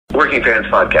Working Fans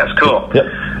Podcast. Cool. Yep.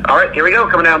 All right, here we go.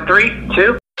 Coming down 3,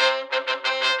 2.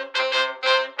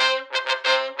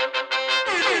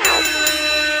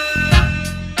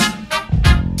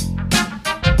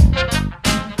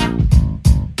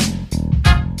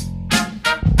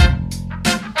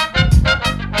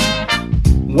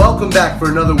 Welcome back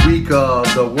for another week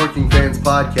of the Working Fans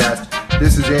Podcast.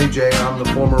 This is AJ. I'm the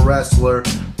former wrestler.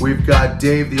 We've got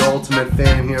Dave, the ultimate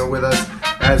fan, here with us.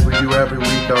 As we do every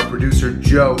week, our producer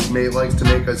Joe likes to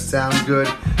make us sound good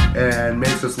and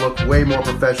makes us look way more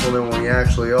professional than we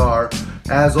actually are.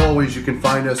 As always, you can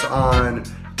find us on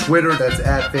Twitter, that's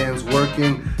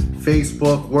 @FansWorking,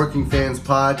 Facebook, Working Fans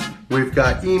Pod. We've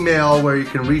got email where you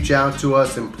can reach out to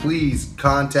us and please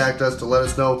contact us to let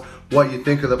us know what you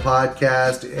think of the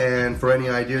podcast and for any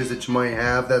ideas that you might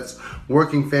have. That's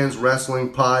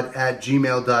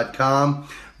workingfanswrestlingpod@gmail.com.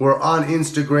 We're on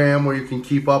Instagram where you can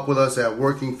keep up with us at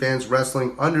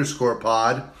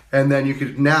workingfanswrestling_pod. And then you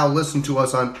can now listen to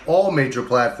us on all major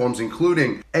platforms,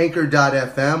 including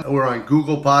Anchor.fm. We're on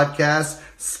Google Podcasts,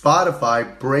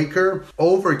 Spotify, Breaker,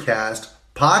 Overcast,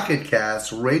 Pocket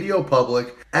Casts, Radio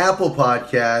Public, Apple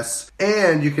Podcasts,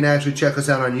 and you can actually check us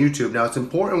out on YouTube. Now, it's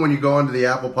important when you go onto the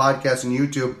Apple Podcasts and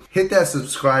YouTube, hit that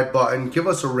subscribe button, give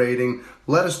us a rating,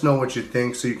 let us know what you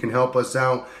think so you can help us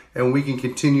out and we can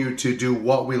continue to do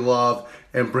what we love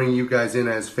and bring you guys in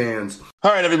as fans.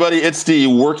 All right, everybody, it's the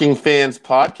Working Fans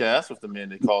Podcast with the man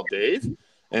they call Dave.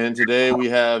 And today we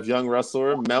have young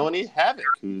wrestler Melanie Havoc,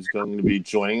 who's going to be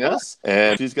joining us.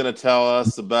 And she's going to tell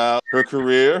us about her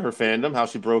career, her fandom, how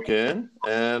she broke in.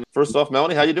 And first off,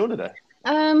 Melanie, how you doing today?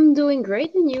 I'm doing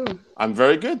great, and you? I'm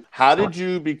very good. How did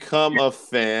you become a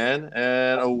fan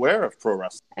and aware of pro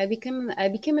wrestling? I became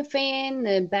a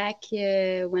fan back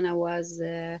when I was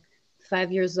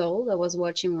 5 years old. I was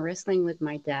watching wrestling with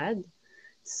my dad.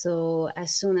 So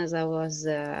as soon as I was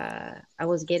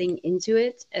getting into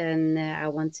it, and I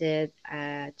wanted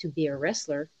to be a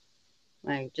wrestler,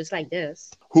 just like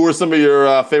this. Who are some of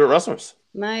your favorite wrestlers?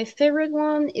 My favorite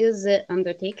one is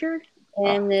Undertaker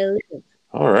and Lizard.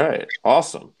 All right,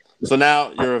 awesome. So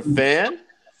now you're a fan,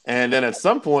 and then at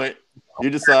some point you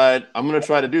decide I'm going to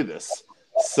try to do this.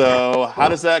 So how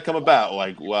does that come about?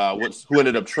 Like, who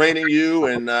ended up training you,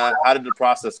 and how did the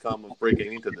process come of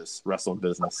breaking into this wrestling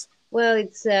business? Well,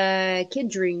 it's a kid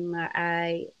dream.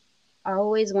 I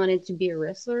always wanted to be a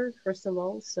wrestler, first of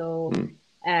all. So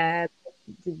in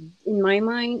my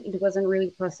mind, it wasn't really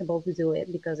possible to do it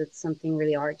because it's something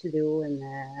really hard to do. And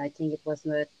I think it was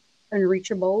not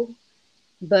unreachable.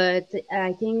 But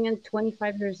I think at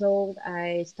 25 years old,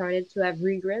 I started to have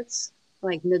regrets,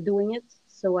 like not doing it.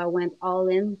 So I went all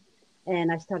in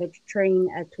and I started to train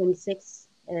at 26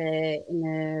 in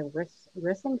a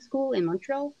wrestling school in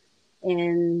Montreal.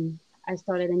 And I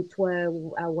started in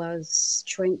 12, I was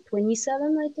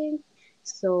 27, I think.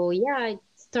 So yeah, I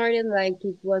started like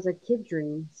it was a kid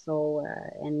dream. So,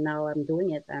 and now I'm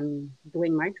doing it. I'm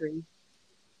doing my dream.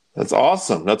 That's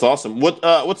awesome. That's awesome.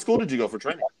 What school did you go for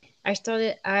training? I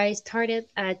started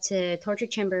at Torture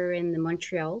Chamber in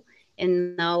Montreal.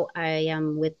 And now I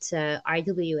am with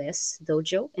IWS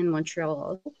Dojo in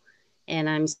Montreal. And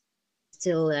I'm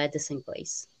still at the same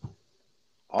place.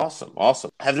 Awesome.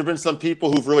 Have there been some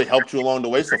people who've really helped you along the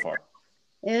way so far?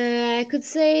 I could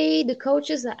say the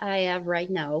coaches that I have right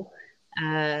now,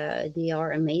 they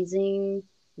are amazing.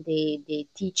 They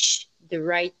teach the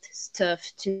right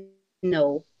stuff to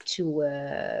know to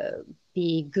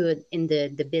be good in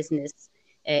the business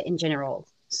in general.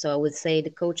 So I would say the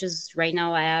coaches right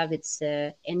now I have, it's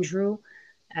Andrew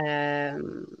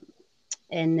and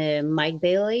Mike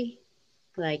Bailey.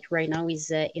 Like right now he's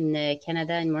in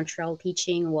Canada, in Montreal,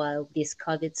 teaching while this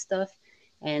COVID stuff.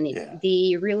 And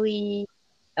they really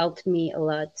helped me a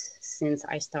lot since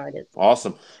I started.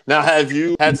 Awesome. Now, have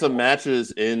you had some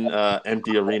matches in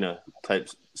empty arena type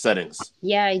settings?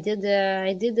 Yeah, I did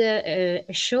a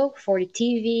show for the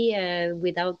TV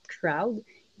without crowd.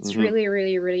 It's really,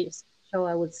 really, really special,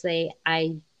 I would say.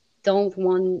 I don't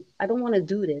want to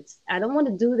do this. I don't want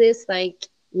to do this like,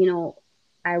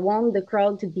 I want the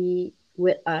crowd to be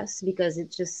with us because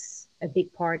it's just a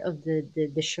big part of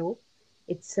the show.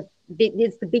 It's the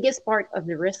biggest part of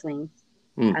the wrestling,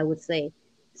 I would say.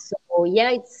 So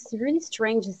yeah, it's really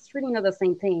strange. It's really not the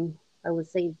same thing. I would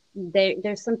say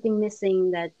there's something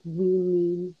missing that we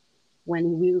need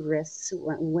when we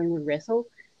wrestle.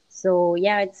 So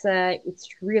yeah, it's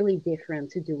really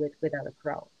different to do it without a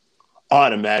crowd.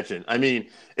 I'd imagine. I mean,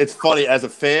 it's funny as a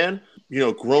fan.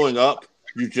 Growing up,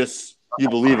 you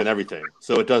believe in everything,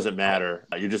 so it doesn't matter.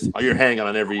 You're hanging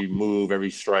on every move, every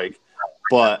strike.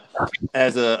 But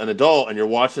as an adult, and you're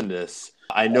watching this,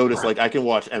 I notice like I can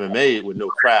watch MMA with no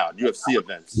crowd, UFC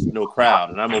events, no crowd,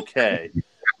 and I'm okay.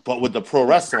 But with the pro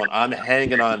wrestling, I'm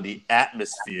hanging on the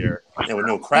atmosphere, and with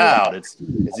no crowd, it's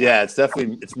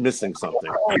definitely it's missing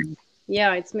something.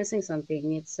 Yeah, it's missing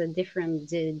something. It's a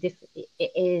different.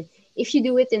 If you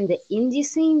do it in the indie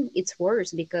scene, it's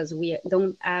worse because we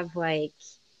don't have like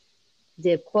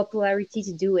the popularity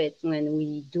to do it. When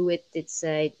we do it, it's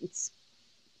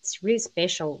really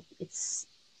special. It's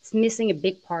missing a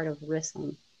big part of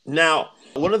wrestling. Now,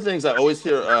 one of the things I always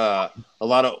hear a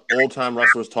lot of old-time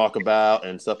wrestlers talk about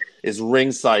and stuff is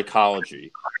ring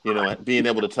psychology, being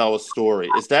able to tell a story.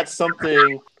 Is that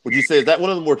something, would you say, is that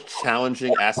one of the more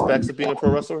challenging aspects of being a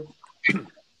pro wrestler?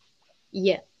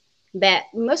 Yeah, but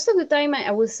most of the time,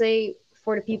 I would say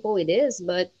for the people it is,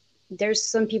 but there's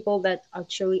some people that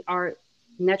actually are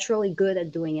naturally good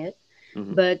at doing it.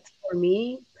 Mm-hmm. But for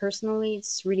me, personally,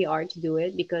 it's really hard to do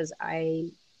it because I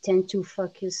tend to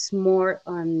focus more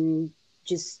on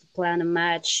just plan a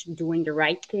match, doing the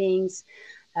right things.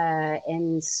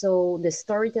 And so the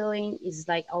storytelling is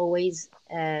like always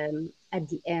at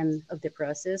the end of the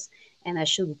process. And I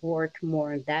should work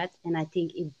more on that. And I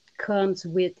think it comes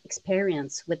with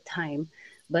experience, with time.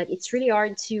 But it's really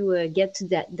hard to get to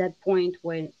that point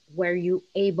where you're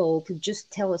able to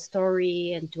just tell a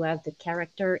story and to have the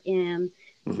character in.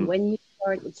 Mm-hmm. When you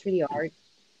start, it's really hard,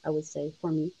 I would say,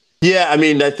 for me. Yeah, I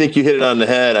mean, I think you hit it on the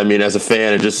head. I mean, as a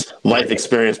fan and just life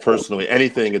experience personally,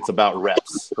 anything, it's about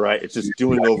reps, right? It's just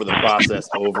doing over the process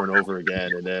over and over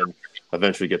again, and then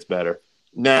eventually gets better.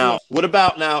 Now, what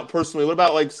about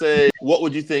like, say, what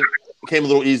would you think came a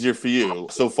little easier for you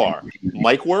so far?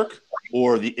 Mic work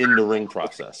or the in-the-ring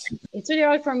process? It's really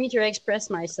hard for me to express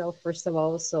myself, first of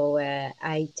all. So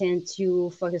I tend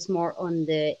to focus more on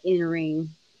the in-ring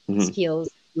skills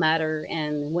matter.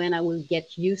 And when I will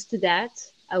get used to that,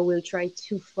 I will try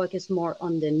to focus more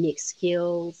on the mixed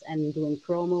skills and doing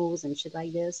promos and shit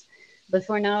like this. But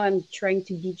for now, I'm trying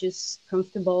to be just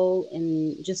comfortable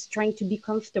and just trying to be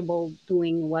comfortable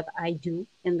doing what I do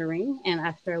in the ring. And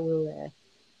after I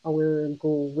will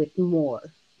go with more,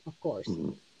 of course.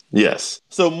 Yes.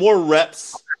 So more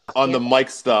reps on the mic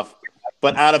stuff,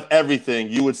 but out of everything,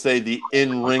 you would say the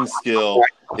in-ring skill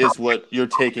is what you're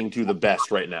taking to the best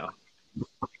right now.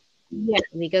 Yeah,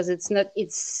 because it's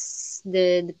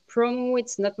the promo,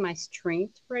 it's not my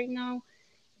strength right now.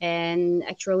 And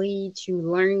actually to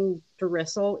learn to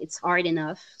wrestle, it's hard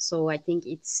enough. So I think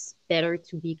it's better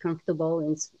to be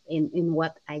comfortable in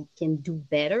what I can do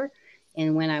better.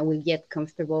 And when I will get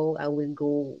comfortable, I will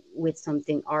go with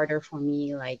something harder for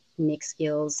me, like mic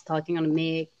skills, talking on a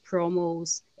mic,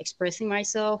 promos, expressing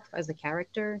myself as a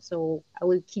character. So I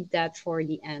will keep that for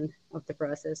the end of the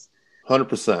process.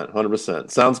 100%.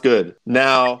 Sounds good.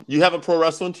 Now, you have a pro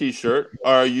wrestling t-shirt.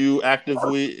 Are you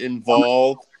actively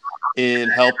involved in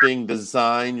helping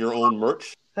design your own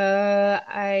merch?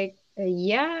 I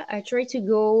try to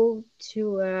go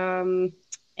to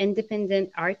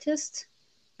independent artists.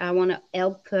 I want to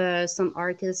help some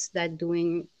artists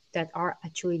that are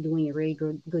actually doing a really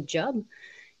good job.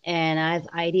 And I have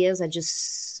ideas. I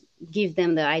just give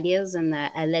them the ideas and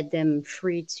I let them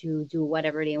free to do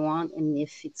whatever they want. And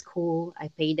if it's cool, I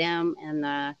pay them.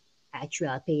 And actually,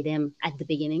 I'll pay them at the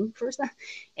beginning first.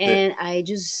 And I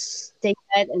just take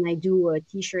that and I do a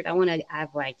t-shirt. I want to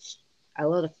have like a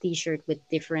lot of t-shirts with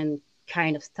different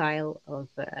kind of style of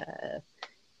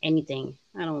anything.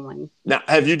 I don't mind. Now,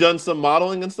 have you done some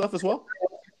modeling and stuff as well?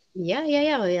 Yeah.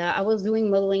 I was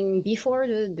doing modeling before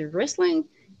the wrestling.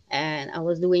 And I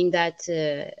was doing that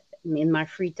in my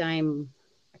free time,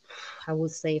 I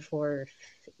would say for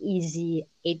easy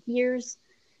 8 years.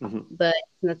 But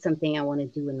it's not something I want to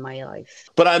do in my life.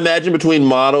 But I imagine between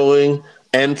modeling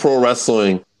and pro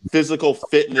wrestling, physical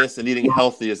fitness and eating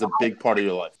healthy is a big part of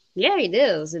your life. Yeah, it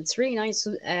is. It's really nice.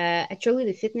 Actually,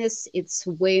 the fitness, it's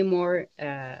way more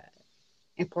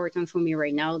important for me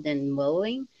right now than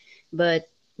modeling. But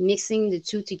mixing the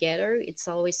two together, it's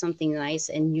always something nice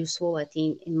and useful, I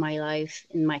think, in my life,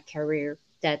 in my career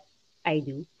that I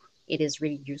do. It is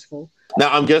really useful.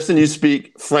 Now, I'm guessing you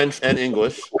speak French and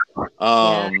English.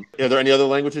 Are there any other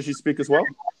languages you speak as well?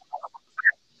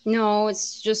 No,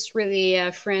 it's just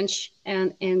really French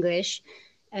and English.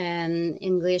 And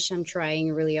English, I'm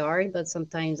trying really hard, but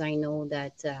sometimes I know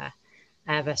that I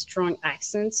have a strong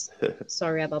accent.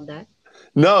 Sorry about that.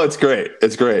 No, it's great.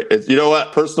 It's great. You know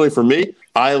what? Personally, for me,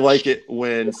 I like it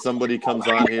when somebody comes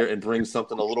on here and brings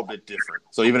something a little bit different.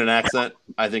 So even an accent,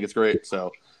 I think it's great.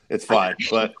 So it's fine.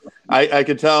 But I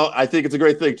can tell, I think it's a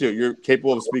great thing too. You're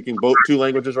capable of speaking both two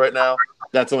languages right now.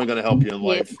 That's only going to help you in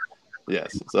life.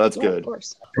 Yes, so that's Yeah, good. of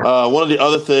course. One of the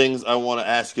other things I want to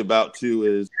ask you about too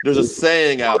is there's a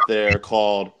saying out there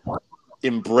called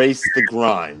 "embrace the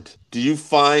grind." Do you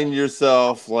find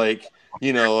yourself like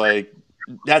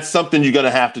that's something you're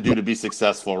gonna have to do to be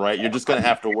successful, right? You're just gonna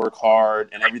have to work hard,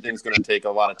 and everything's gonna take a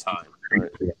lot of time,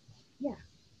 right? Yeah,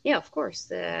 yeah, of course.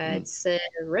 Mm. It's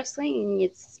wrestling.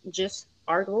 It's just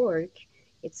hard work.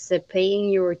 It's paying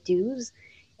your dues.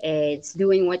 It's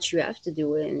doing what you have to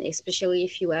do, and especially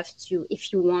if you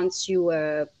want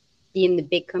to be in the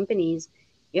big companies,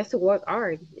 you have to work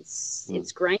hard. Mm.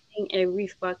 It's grinding every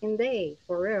fucking day,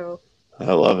 for real.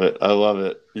 I love it. I love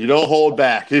it. You don't hold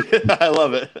back. I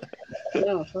love it.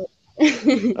 No, for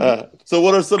So,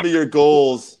 what are some of your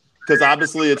goals? Because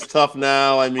obviously it's tough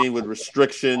now. I mean, with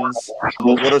restrictions,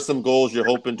 what are some goals you're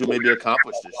hoping to maybe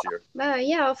accomplish this year?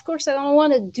 Yeah, of course, I don't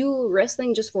want to do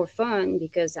wrestling just for fun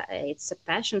because it's a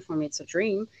passion for me. It's a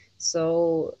dream.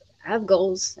 So I have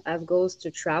goals. I have goals to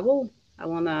travel. I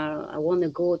wanna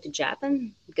go to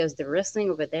Japan because the wrestling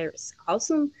over there is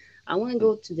awesome. I want to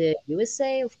go to the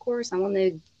USA, of course. I want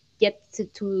to get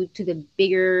to the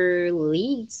bigger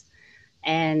leagues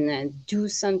and do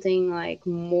something like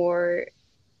more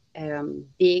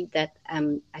big that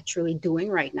I'm actually doing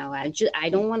right now. I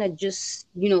don't want to just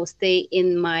stay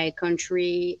in my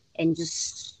country and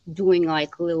just doing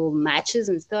like little matches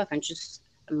and stuff. And just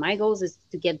my goals is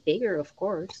to get bigger, of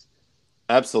course.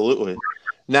 Absolutely.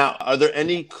 Now, are there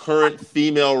any current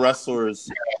female wrestlers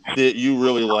that you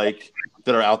really like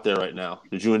that are out there right now?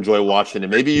 Did you enjoy watching?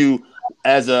 And maybe you,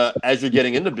 as you're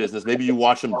getting into business, maybe you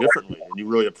watch them differently and you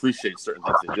really appreciate certain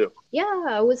things they do. Yeah,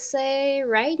 I would say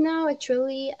right now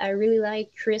actually I really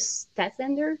like Chris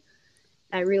Statlander.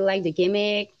 I really like the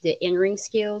gimmick, the in-ring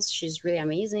skills. She's really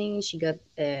amazing. She got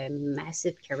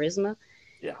massive charisma.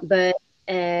 Yeah. But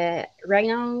right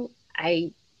now,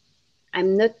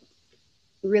 I'm not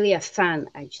really a fan.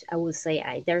 I would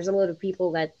say there's a lot of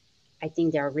people that I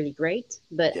think they are really great,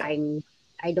 but Yeah.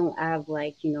 I don't have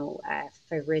like a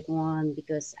favorite one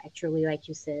because actually, like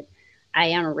you said, I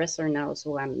am a wrestler now,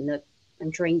 so I'm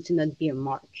trying to not be a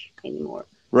mark anymore.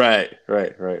 Right.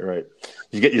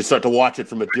 You start to watch it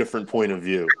from a different point of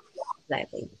view.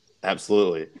 Exactly.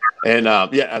 Absolutely. And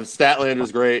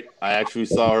Statlander's great. I actually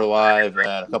saw her live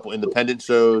at a couple independent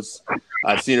shows.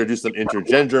 I've seen her do some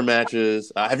intergender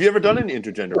matches. Have you ever done any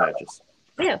intergender matches?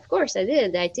 Yeah, of course I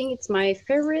did. I think it's my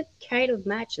favorite kind of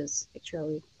matches,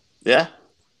 actually. Yeah.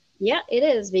 Yeah, it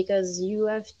is because you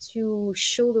have to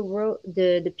show the world,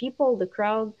 the people, the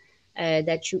crowd,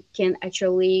 that you can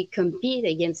actually compete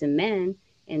against a man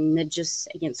and not just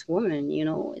against women.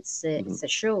 It's a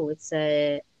show, it's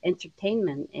a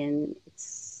entertainment, and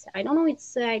it's I don't know.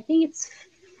 I think it's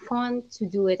fun to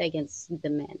do it against the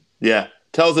men. Yeah.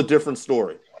 Tells a different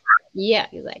story. Yeah,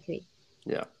 exactly.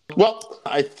 Yeah. Well,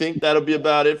 I think that'll be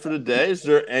about it for today. Is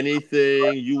there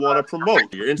anything you want to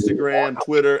promote? Your Instagram,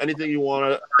 Twitter,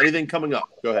 anything coming up?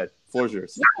 Go ahead. Floor's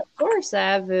yours. Yeah, of course. I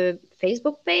have a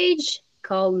Facebook page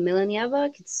called Melanie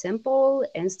Havoc. It's simple.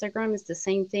 Instagram is the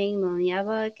same thing, Melanie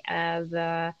Havoc.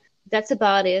 That's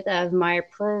about it. I have my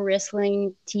pro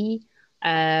wrestling tee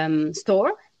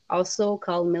store, also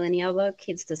called Melanie Havoc.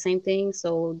 It's the same thing.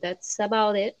 So that's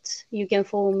about it. You can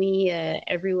follow me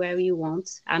everywhere you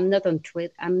want. I'm not on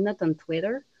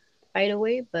Twitter, by the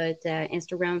way, but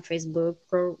Instagram, Facebook,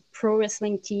 pro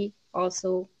wrestling tee.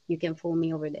 Also, you can follow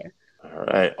me over there. All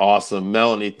right. Awesome.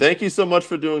 Melanie, thank you so much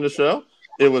for doing the show.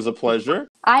 It was a pleasure.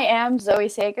 I am Zoe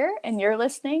Sager, and you're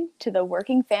listening to the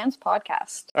Working Fans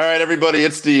Podcast. All right, everybody.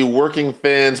 It's the Working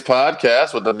Fans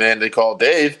Podcast with the man they call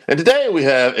Dave. And today we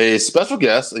have a special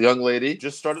guest, a young lady,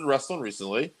 just started wrestling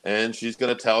recently, and she's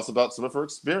going to tell us about some of her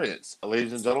experience.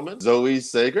 Ladies and gentlemen, Zoe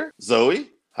Sager. Zoe,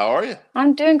 how are you?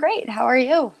 I'm doing great. How are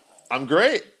you? I'm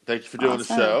great. Thank you for doing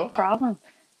Awesome. the show. No problem.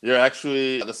 You're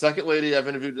actually the second lady I've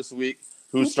interviewed this week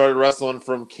who started wrestling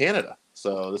from Canada.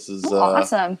 So this is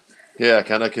Awesome. Yeah,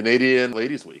 kind of Canadian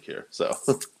Ladies Week here. So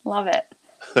Love it.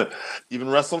 you've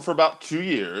been wrestling for about 2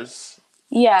 years,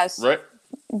 Yes. right?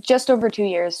 Just over 2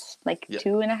 years, like Yeah.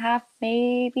 2.5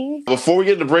 maybe. Before we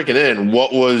get into breaking in,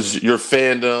 what was your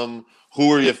fandom? Who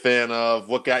were you a fan of?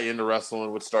 What got you into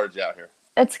wrestling? What started you out here?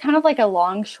 It's kind of like a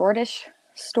long, shortish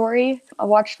story. I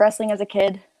watched wrestling as a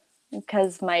kid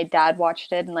because my dad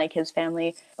watched it and like his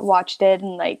family watched it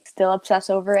and like still obsess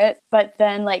over it. But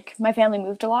then like my family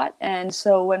moved a lot. And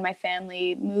so when my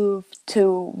family moved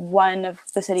to one of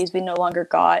the cities, we no longer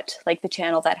got like the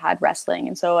channel that had wrestling.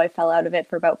 And so I fell out of it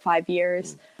for about 5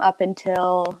 years up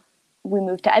until we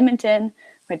moved to Edmonton,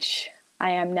 which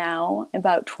I am now,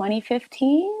 about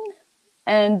 2015.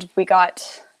 And we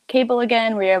got cable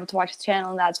again. We were able to watch the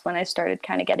channel, and that's when I started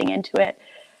kind of getting into it.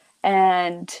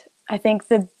 And I think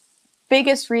the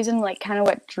biggest reason, like kind of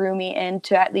what drew me in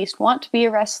to at least want to be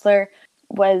a wrestler,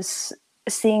 was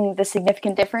seeing the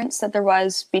significant difference that there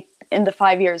was in the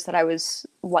 5 years that I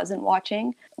wasn't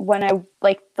watching. When I,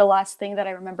 like, the last thing that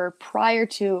I remember prior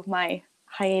to my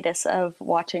hiatus of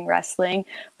watching wrestling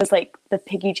was like the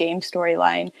Piggy James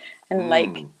storyline, and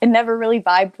like it never really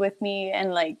vibed with me,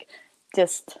 and like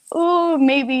just, oh,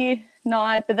 maybe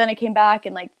not. But then I came back,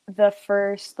 and like the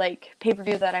first like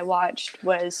pay-per-view that I watched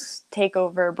was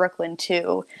Takeover Brooklyn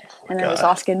 2, and there was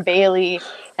Asuka and Bailey,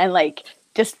 and like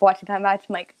just watching that match,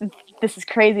 I'm like, this is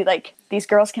crazy. Like, these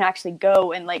girls can actually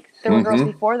go, and like there were girls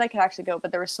before that could actually go,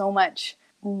 but there was so much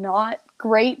not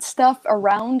great stuff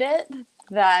around it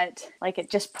that like it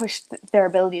just pushed their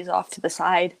abilities off to the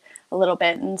side a little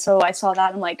bit. And so I saw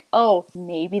that, and I'm like, oh,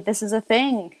 maybe this is a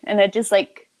thing. And it just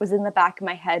like was in the back of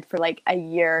my head for like a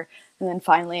year. And then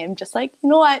finally I'm just like, you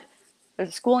know what? There's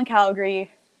a school in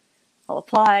Calgary. I'll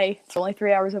apply. It's only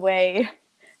 3 hours away.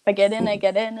 If I get in, I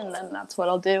get in, and then that's what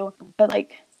I'll do. But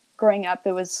like growing up,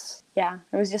 it was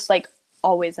just like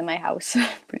always in my house,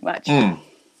 pretty much.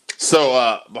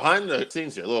 So behind the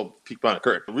scenes here, a little peek behind the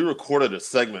curtain. We recorded a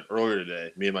segment earlier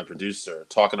today, me and my producer,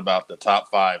 talking about the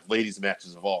top 5 ladies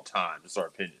matches of all time, just our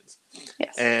opinions.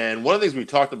 Yes. And one of the things we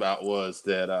talked about was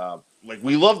that like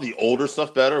we love the older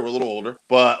stuff better. We're a little older,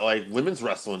 but like women's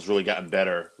wrestling's really gotten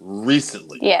better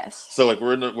recently. Yes. So like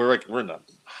we're in the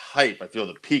hype. I feel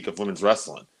the peak of women's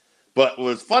wrestling. But what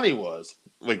was funny was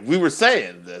like we were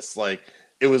saying this, like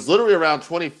it was literally around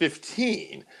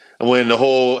 2015 when the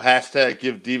whole hashtag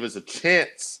Give Divas a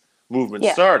Chance movement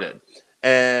started.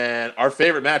 And our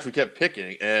favorite match we kept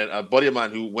picking, and a buddy of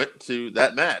mine who went to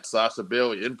that match, Sasha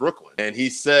Bailey in Brooklyn, and he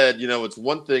said, you know, it's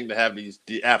one thing to have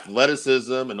the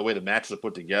athleticism and the way the matches are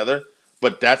put together,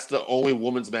 but that's the only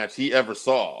women's match he ever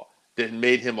saw that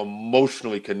made him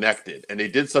emotionally connected. And they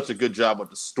did such a good job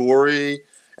with the story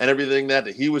and everything that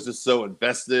he was just so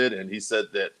invested. And he said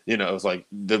that, you know, it was like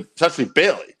especially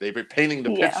Bailey, they were painting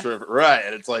the picture of it right.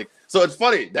 And it's like, so it's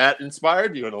funny that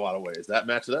inspired you in a lot of ways, that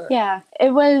match there. Yeah,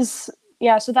 it was.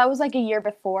 Yeah, so that was like a year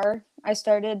before I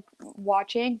started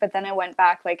watching, but then I went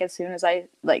back like as soon as I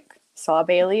like saw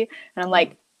Bailey, and I'm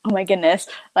like, oh my goodness,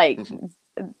 like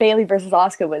Bailey versus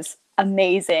Asuka was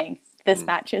amazing. This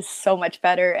match is so much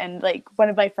better. And like one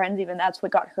of my friends, even that's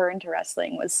what got her into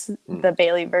wrestling, was the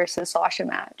Bailey versus Sasha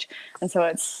match. And so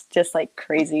it's just like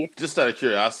crazy. Just out of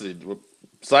curiosity,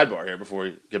 sidebar here before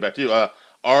we get back to you.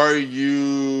 Are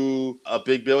you a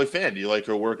big Bailey fan? Do you like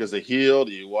her work as a heel?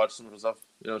 Do you watch some of the stuff,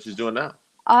 you know, she's doing now?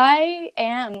 I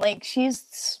am. Like,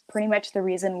 she's pretty much the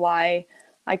reason why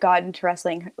I got into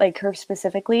wrestling, like her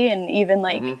specifically. And even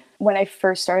like when I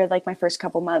first started, like my first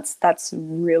couple months, that's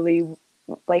really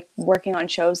like working on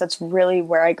shows. That's really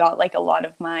where I got like a lot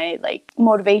of my like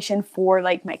motivation for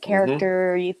like my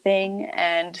character thing.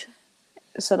 And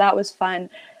so that was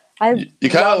fun. You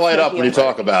kind of light up when you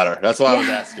talk about her. That's why I was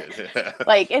asking.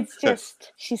 Like, it's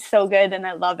just, she's so good, and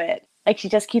I love it. Like, she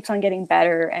just keeps on getting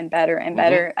better and better and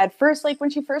better. At first, like,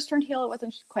 when she first turned heel, I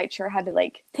wasn't quite sure how to,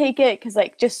 like, take it, because,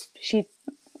 like,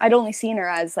 I'd only seen her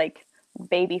as, like,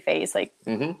 baby face, like,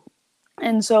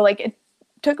 and so, like, it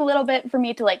took a little bit for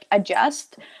me to, like,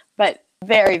 adjust, but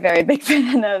very, very big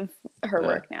fan of her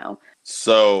work now.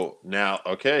 So, now,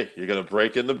 okay, you're going to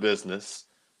break into business,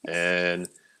 and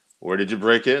where did you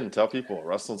break in? Tell people.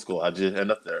 Wrestling school. How'd you end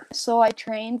up there? So I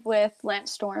trained with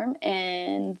Lance Storm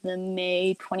in the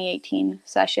May 2018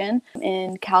 session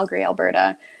in Calgary,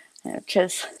 Alberta, which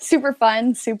is super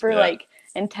fun, super like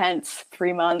intense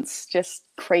 3 months, just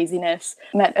craziness.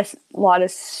 Met a lot of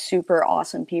super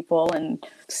awesome people, and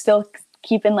still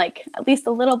keeping like at least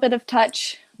a little bit of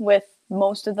touch with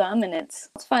most of them. And it's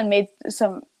fun. Made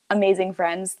some amazing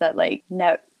friends that like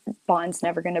bond's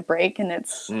never going to break, and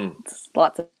it's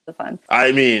lots of fun.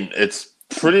 I mean, it's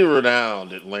pretty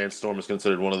renowned that Lance Storm is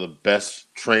considered one of the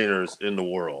best trainers in the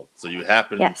world. So you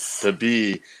happen to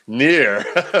be near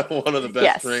one of the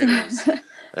best trainers.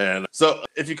 And so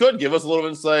if you could give us a little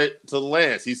insight to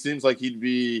Lance, he seems like he'd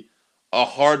be a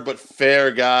hard but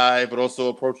fair guy, but also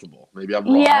approachable. Maybe I'm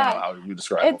wrong. I don't know how you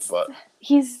describe him, but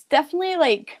he's definitely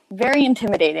like very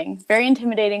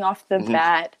intimidating off the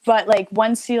bat. But like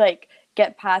once you like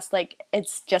get past, like,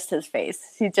 it's just his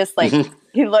face. He just like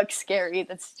he looks scary.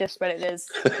 That's just what it is.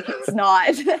 It's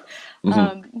not.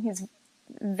 He's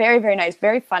very, very nice,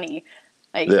 very funny.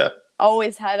 Like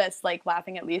always had us like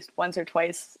laughing at least once or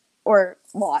twice or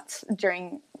lots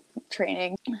during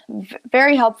training.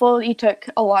 Very helpful. He took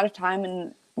a lot of time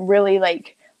and really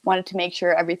like wanted to make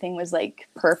sure everything was like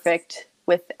perfect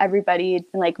with everybody, and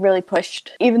like really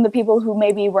pushed even the people who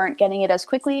maybe weren't getting it as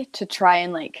quickly to try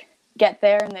and like get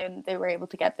there, and then they were able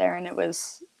to get there, and it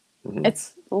was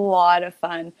It's a lot of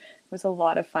fun. It was a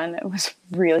lot of fun. It was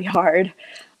really hard,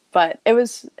 but it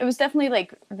was definitely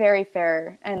like very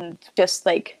fair, and just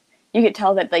like you could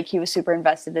tell that like he was super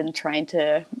invested in trying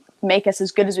to make us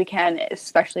as good as we can,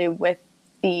 especially with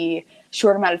the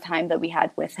short amount of time that we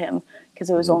had with him, because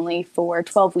it was only for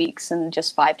 12 weeks and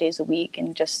just 5 days a week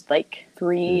and just like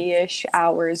 3-ish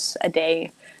hours a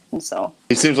day. And so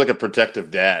he seems like a protective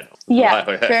dad. Yeah,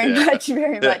 very much,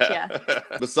 yeah.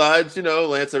 Besides,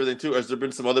 Lance, everything too, has there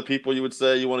been some other people you would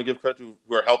say you want to give credit to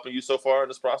who are helping you so far in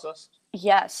this process?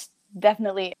 Yes,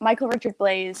 definitely. Michael Richard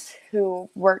Blaze, who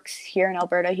works here in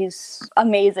Alberta, he's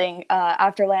amazing.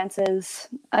 After Lance's,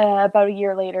 about a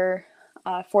year later,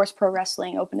 Force Pro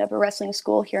Wrestling opened up a wrestling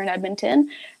school here in Edmonton,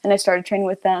 and I started training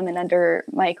with them and under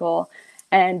Michael,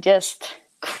 and just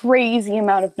crazy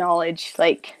amount of knowledge,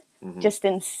 like just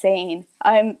insane.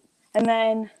 And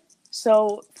then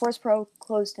so Force Pro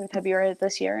closed in February of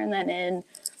this year, and then in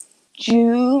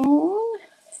June,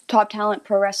 Top Talent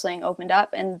Pro Wrestling opened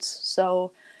up, and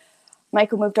so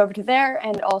Michael moved over to there,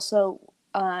 and also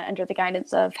under the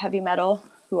guidance of Heavy Metal,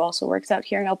 who also works out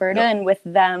here in Alberta, and with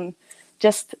them,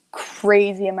 just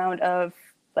crazy amount of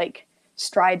like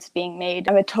strides being made.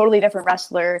 I'm a totally different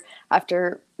wrestler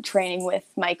after training with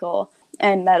Michael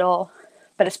and Metal,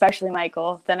 but especially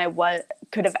Michael, than I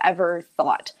could have ever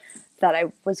thought that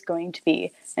I was going to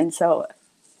be. And so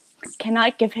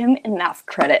cannot give him enough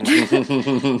credit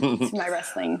to my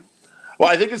wrestling. Well,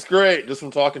 I think it's great just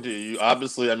from talking to you.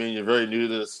 Obviously, I mean, you're very new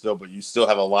to this still, but you still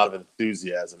have a lot of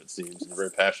enthusiasm, it seems. You're very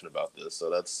passionate about this.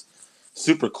 So that's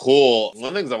super cool. One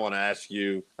of the things I want to ask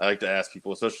you, I like to ask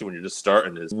people, especially when you're just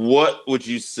starting, is what would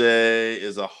you say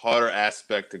is a harder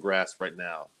aspect to grasp right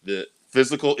now? The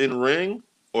physical in-ring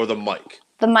or the mic?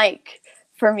 The mic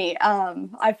for me.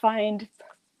 I find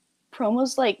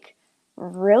promos like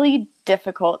really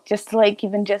difficult just to like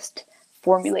even just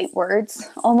formulate words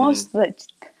almost. That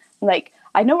like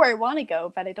I know where I want to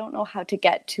go, but I don't know how to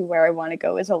get to where I want to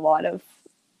go is a lot of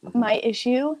my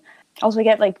issue. Also, I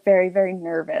get like very, very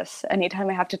nervous anytime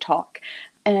I have to talk.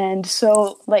 And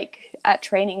so like at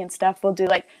training and stuff, we'll do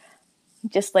like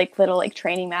just like little like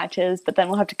training matches, but then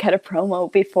we'll have to cut a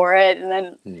promo before it. And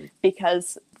then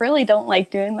because I really don't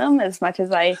like doing them as much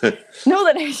as I know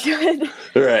that I should.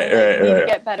 Right.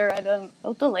 Get better at them.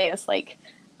 It'll delay us like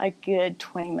a good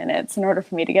 20 minutes in order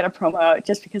for me to get a promo out,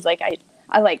 just because like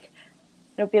I like,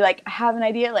 it'll be like, I have an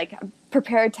idea, like I'm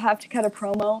prepared to have to cut a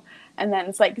promo. And then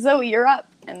it's like, Zoe, you're up.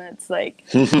 And it's like,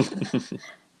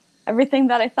 everything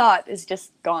that I thought is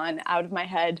just gone out of my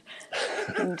head.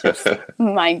 And just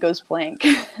mind goes blank.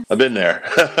 I've been there.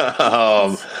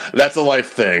 That's a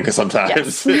life thing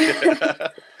sometimes. Yes.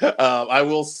 I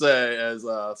will say, as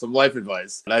some life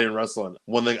advice, not even wrestling,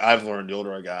 one thing I've learned the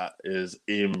older I got is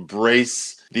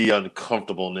embrace the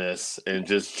uncomfortableness and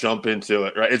just jump into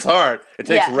it. Right? It's hard. It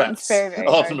takes reps. It's very, very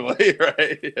ultimately, hard.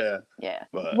 Right? Yeah.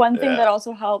 But, one thing that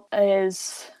also helped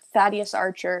is Thaddeus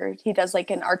Archer. He does like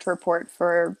an arch report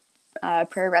for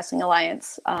Prairie Wrestling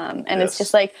Alliance, and it's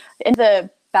just like in the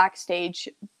backstage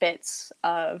bits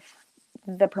of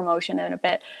the promotion in a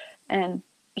bit, and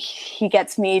he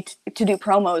gets me to do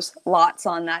promos lots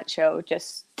on that show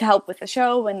just to help with the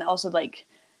show. And also like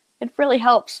it really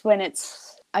helps when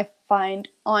it's, I find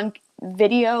on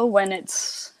video, when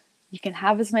it's, you can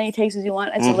have as many takes as you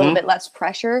want, it's a little bit less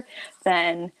pressure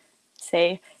than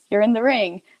say you're in the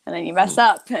ring and then you mess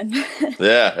up and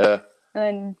and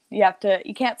then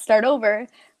you can't start over.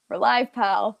 We're live,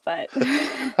 pal, but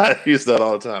I use that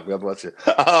all the time. God bless you.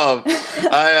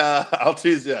 I'll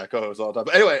tease co-host all the time.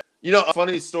 But anyway, a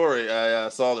funny story. I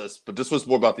saw this, but this was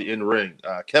more about the in-ring.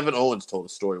 Kevin Owens told a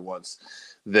story once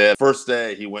that first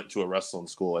day he went to a wrestling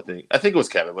school. I think it was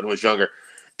Kevin when he was younger,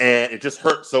 and it just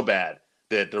hurt so bad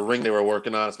that the ring they were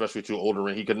working on, especially to an older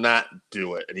ring, he could not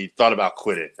do it. And he thought about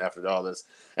quitting after all this.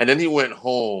 And then he went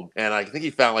home, and I think he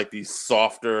found like these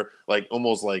softer, like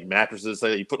almost like mattresses.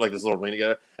 He put like this little ring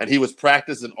together, and he was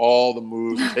practicing all the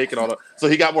moves, taking all the. So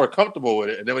he got more comfortable with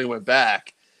it. And then when he went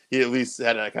back, he at least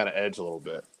had that kind of edge a little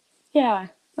bit. Yeah,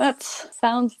 that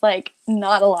sounds like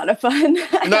not a lot of fun.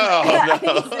 No.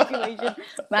 Situation.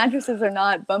 Mattresses or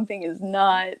not, bumping is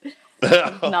not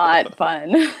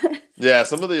fun. Yeah,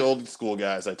 some of the old school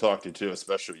guys I talked to too,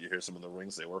 especially you hear some of the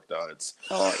rings they worked on. It's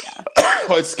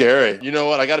quite scary. You know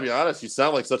what? I got to be honest. You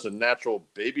sound like such a natural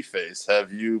baby face.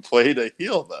 Have you played a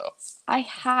heel though? I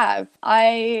have.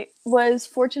 I was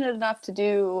fortunate enough to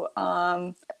do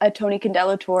a Tony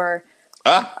Candela tour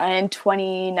in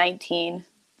 2019,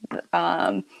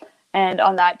 and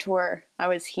on that tour I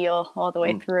was heel all the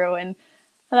way through, and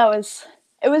that was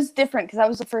it was different because that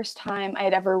was the first time I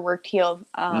had ever worked heel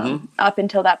Mm-hmm. up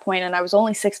until that point, and I was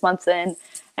only 6 months in.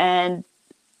 And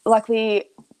luckily,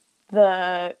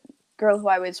 the girl who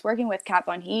I was working with, Kat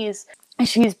Von Hees,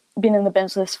 she's been in the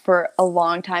business for a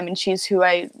long time, and she's who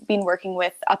I've been working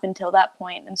with up until that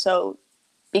point. And so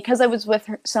because I was with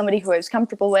somebody who I was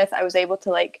comfortable with, I was able to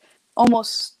like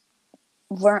almost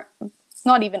learn,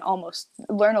 not even almost,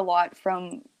 learn a lot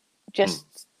from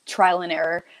just trial and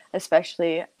error,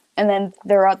 especially. And then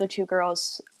there are other two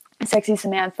girls. Sexy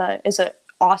Samantha is an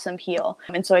awesome heel.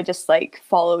 And so I just like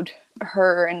followed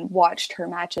her and watched her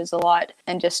matches a lot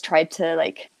and just tried to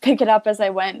like pick it up as I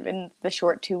went in the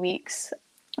short 2 weeks,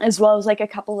 as well as like a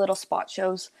couple little spot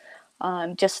shows,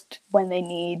 just when they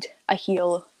need a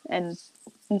heel. And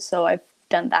so I've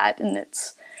done that, and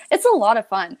it's a lot of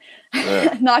fun.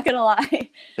 Yeah. Not gonna lie.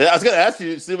 Yeah, I was gonna ask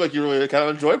you. It seemed like you really kind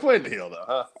of enjoy playing the heel, though,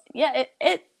 huh? Yeah,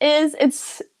 it is.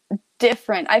 It's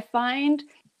different. I find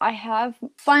I have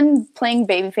fun playing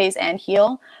babyface and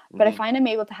heel, but I find I'm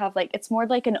able to have like, it's more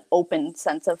like an open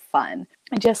sense of fun.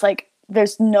 Just like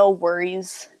there's no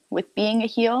worries with being a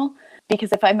heel,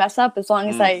 because if I mess up, as long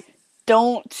as I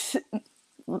don't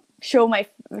show my,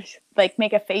 like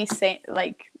make a face saying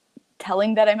like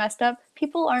telling that I messed up,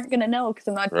 people aren't gonna know because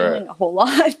I'm not doing a whole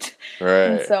lot. Right.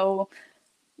 And so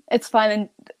it's fun, and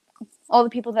all the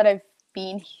people that I've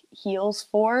been heels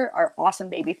for are awesome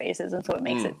baby faces, and so it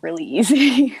makes it really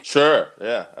easy. Sure.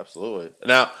 Yeah, absolutely.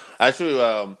 Now, actually,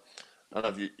 I don't know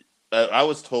if you. I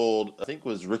was told, I think it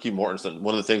was Ricky Morton said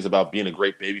one of the things about being a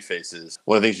great baby face is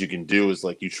one of the things you can do is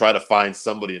like you try to find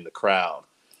somebody in the crowd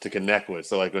to connect with.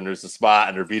 So like when there's a spot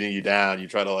and they're beating you down, you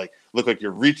try to like look like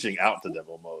you're reaching out to them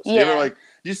almost. Yeah. You ever like,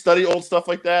 do you study old stuff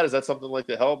like that? Is that something like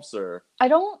that helps, or? I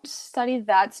don't study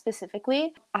that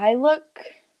specifically.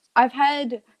 I've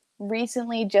had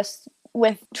recently, just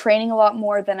with training a lot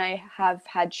more than I have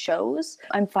had shows,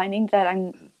 I'm finding that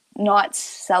I'm not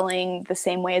selling the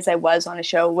same way as I was on a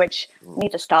show, which I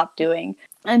need to stop doing.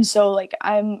 And so like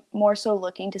I'm more so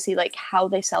looking to see like how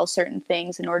they sell certain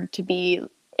things in order to be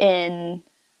in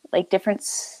like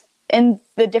in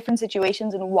the different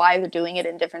situations and why they're doing it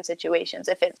in different situations.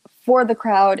 If it's for the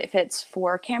crowd, if it's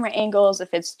for camera angles,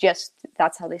 if it's just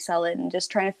that's how they sell it, and just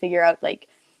trying to figure out like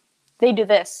they do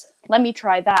this, let me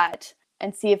try that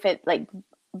and see if it like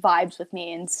vibes with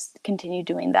me and continue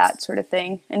doing that sort of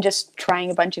thing, and just trying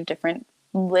a bunch of different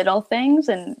little things.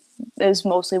 And is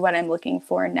mostly what I'm looking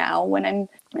for now when I'm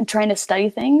trying to study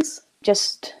things.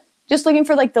 Just looking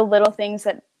for like the little things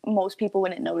that most people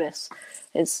wouldn't notice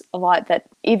is a lot, that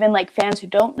even like fans who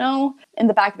don't know, in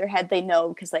the back of their head they know,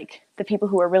 because like the people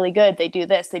who are really good, they do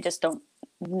this, they just don't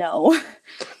know.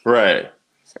 Right.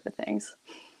 Sort of things.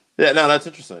 Yeah, no, that's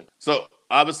interesting. So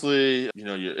obviously,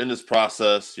 you're in this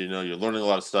process, you're learning a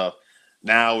lot of stuff.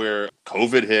 Now where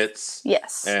COVID hits.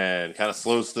 Yes. And kind of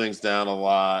slows things down a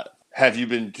lot. Have you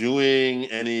been doing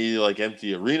any like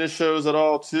empty arena shows at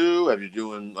all too? Have you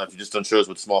just done shows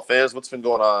with small fans? What's been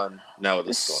going on now with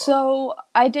this going on? So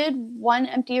I did one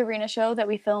empty arena show that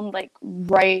we filmed like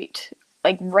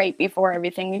right before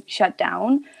everything shut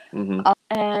down.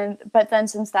 But then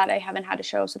since that I haven't had a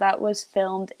show. So that was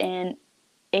filmed in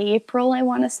April, I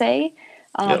want to say.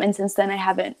 And since then I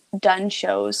haven't done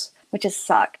shows, which has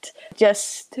sucked.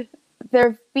 Just there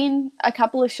have been a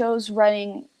couple of shows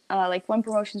running, like one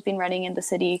promotion's been running in the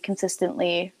city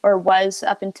consistently, or was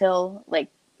up until like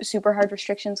super hard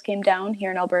restrictions came down here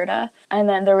in Alberta. And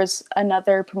then there was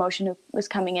another promotion who was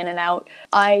coming in and out.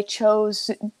 I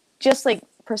chose, just like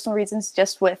personal reasons,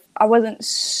 I wasn't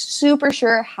super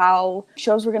sure how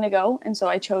shows were going to go. And so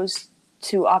I chose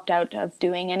to opt out of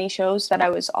doing any shows that I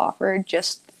was offered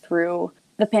just through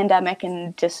the pandemic,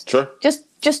 and just to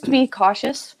be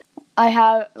cautious.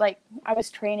 I was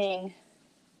training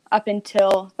up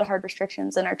until the hard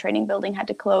restrictions and our training building had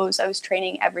to close. I was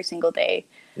training every single day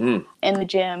in the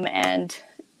gym and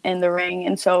in the ring.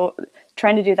 And so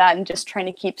trying to do that and just trying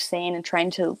to keep sane and trying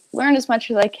to learn as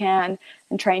much as I can,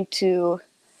 and trying to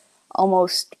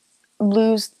almost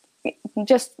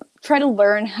just try to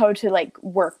learn how to like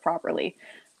work properly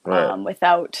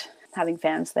without having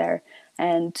fans there,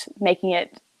 and making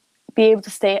it be able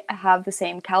to have the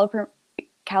same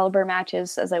caliber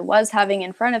matches as I was having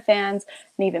in front of fans,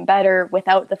 and even better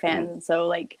without the fans. And so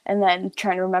like, and then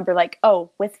trying to remember like,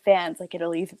 oh, with fans, like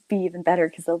it'll be even better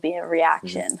because there'll be a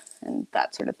reaction and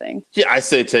that sort of thing. Yeah, I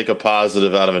say take a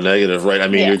positive out of a negative, right? I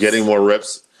mean, You're getting more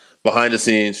reps behind the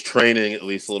scenes, training at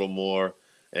least a little more.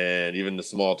 And even the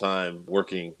small time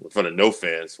working in front of no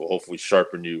fans will hopefully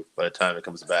sharpen you by the time it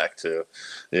comes back to,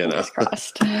 Fingers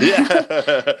crossed.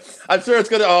 Yeah. I'm sure it's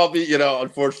going to all be,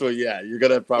 unfortunately, you're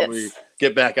going to probably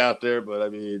get back out there. But I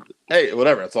mean, hey,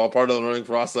 whatever. It's all part of the learning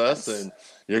process, and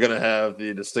you're going to have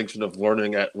the distinction of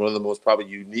learning at one of the most probably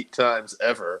unique times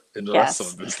ever in the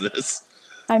wrestling business.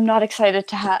 I'm not excited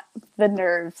to have the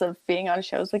nerves of being on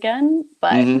shows again,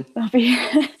 but I'll be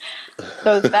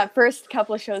that first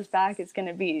couple of shows back is going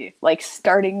to be like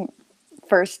starting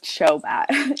first show back,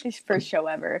 first show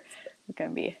ever. It's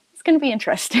going to be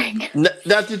interesting.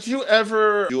 Now, did you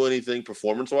ever do anything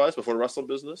performance-wise before the wrestling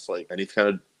business? Like any kind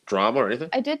of drama or anything?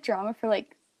 I did drama for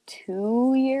like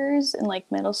 2 years in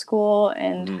like middle school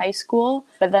and high school,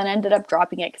 but then ended up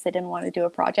dropping it because I didn't want to do a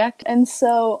project. And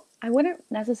so I wouldn't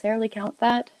necessarily count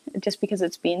that just because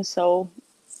it's been so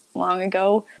long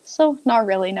ago. So not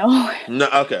really, no. No,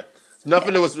 okay.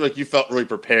 Nothing that was like you felt really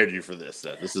prepared you for this.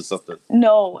 Then this is something.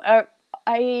 No,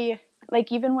 I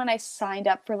like even when I signed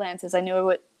up for Lances, I knew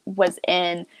it was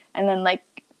in, and then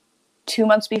like 2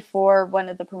 months before, one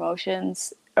of the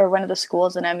promotions or one of the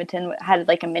schools in Edmonton had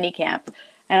like a mini camp,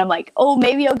 and I'm like, oh,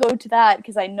 maybe I'll go to that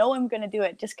because I know I'm gonna do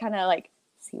it. Just kind of like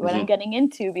see what I'm getting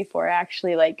into before I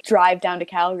actually like drive down to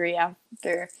Calgary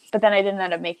after. But then I didn't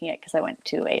end up making it because I went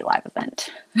to a live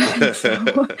event.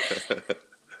 So,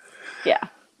 yeah.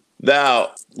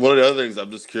 Now, one of the other things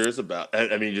I'm just curious about,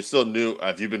 I mean, you're still new.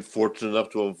 Have you been fortunate enough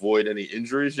to avoid any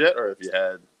injuries yet, or have you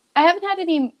had? I haven't had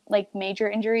any like major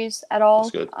injuries at all.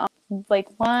 That's good. Like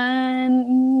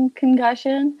one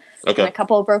concussion and a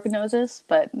couple of broken noses,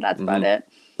 but that's about it.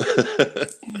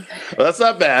 Well, that's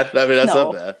not bad. I mean, that's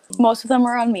not bad. Most of them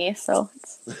are on me, so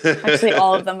actually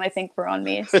all of them I think were on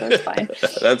me, so it's fine.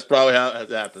 That's probably how it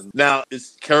happened. Now,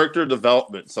 is character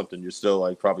development something you're still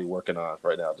like probably working on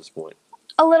right now at this point?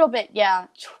 A little bit, yeah.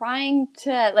 Trying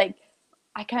to like,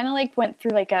 I kind of like went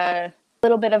through like a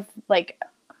little bit of like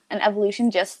an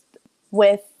evolution just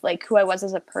with like who I was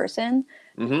as a person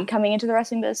coming into the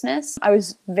wrestling business. I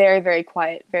was very, very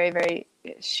quiet, very, very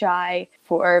shy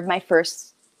for my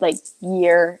first like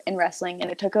year in wrestling,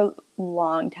 and it took a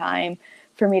long time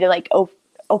for me to like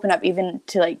open up even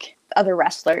to like other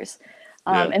wrestlers.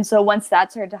 And so once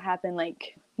that started to happen,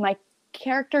 like my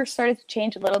character started to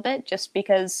change a little bit just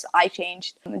because I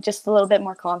changed. Just a little bit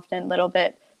more confident, a little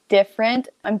bit different.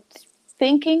 I'm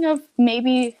thinking of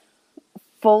maybe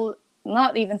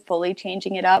not even fully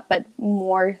changing it up, but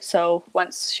more so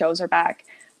once shows are back.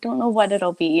 Don't know what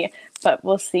it'll be, but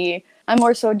we'll see. I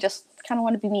more so just kind of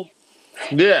want to be me.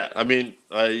 Yeah, I mean,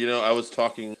 I was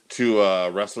talking to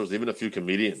wrestlers, even a few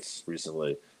comedians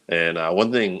recently, and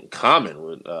one thing common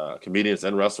with comedians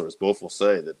and wrestlers both will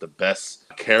say that the best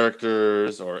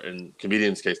characters, or in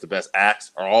comedians' case, the best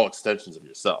acts, are all extensions of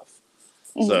yourself.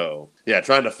 So, yeah,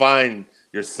 trying to find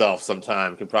yourself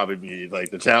sometime can probably be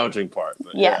like the challenging part.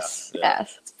 But yes,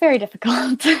 it's very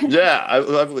difficult. Yeah,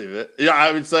 I believe it. Yeah,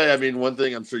 I would say, I mean, one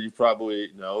thing I'm sure you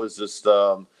probably know is just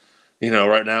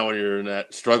right now when you're in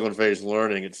that struggling phase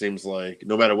learning, it seems like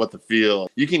no matter what the field,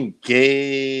 you can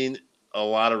gain a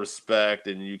lot of respect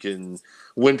and you can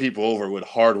win people over with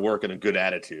hard work and a good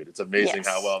attitude. It's amazing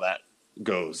how well that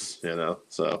goes,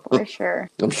 so. For sure.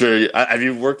 I'm sure. Have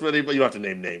you worked with anybody? You don't have to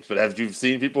name names, but have you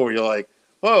seen people where you're like,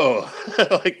 whoa,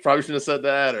 like probably shouldn't have said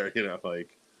that, or, like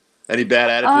any bad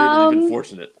attitude, or you've been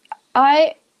fortunate?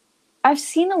 I've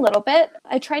seen a little bit.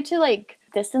 I tried to like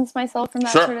distance myself from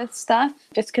that sort of stuff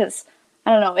just because,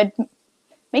 I don't know, it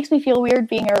makes me feel weird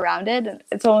being around it. And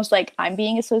it's almost like I'm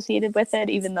being associated with it,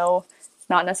 even though it's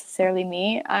not necessarily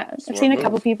me. I've seen a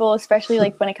couple people, especially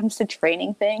like when it comes to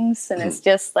training things, and it's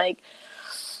just like,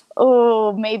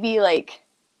 oh, maybe like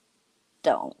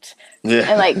don't. Yeah.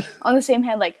 And like on the same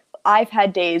hand, like I've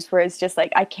had days where it's just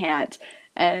like I can't,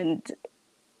 and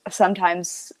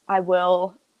sometimes I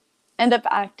will end up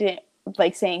acting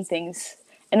like saying things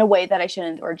in a way that I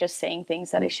shouldn't, or just saying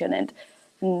things that I shouldn't.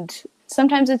 And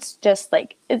sometimes it's just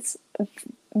like it's a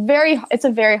very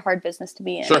hard business to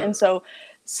be in. And so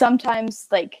sometimes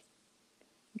like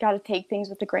got to take things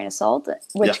with a grain of salt,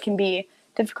 which can be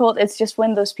difficult. It's just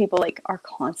when those people like are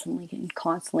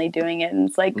constantly doing it, and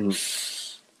it's like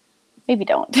maybe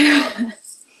don't.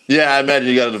 Yeah, I imagine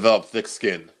you got to develop thick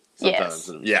skin sometimes.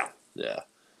 Yes. Yeah,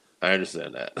 I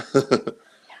understand that.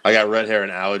 I got red hair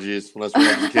and allergies when I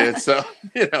was a kid, so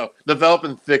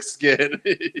developing thick skin,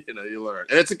 you learn,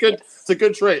 and it's a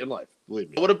good trait in life. Believe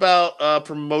me. What about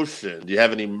promotion? Do you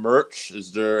have any merch?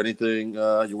 Is there anything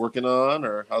you're working on,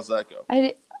 or how's that go?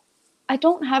 I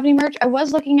don't have any merch. I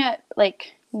was looking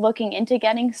into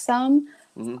getting some,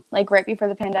 like right before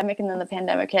the pandemic, and then the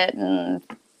pandemic hit, and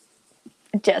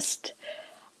it just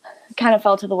kind of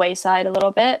fell to the wayside a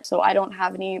little bit. So I don't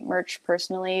have any merch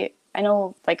personally. I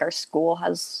know like our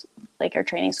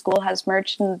training school has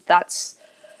merch, and that's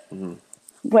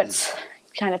what's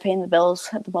kind of paying the bills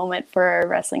at the moment for our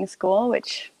wrestling school,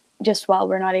 which just while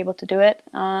we're not able to do it.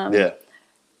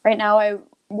 Right now I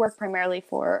work primarily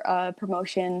for a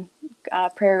promotion,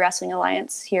 Prairie Wrestling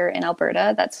Alliance here in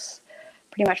Alberta. That's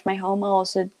pretty much my home. I'll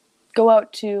also go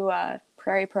out to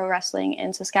Prairie Pro Wrestling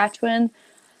in Saskatchewan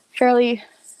fairly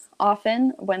often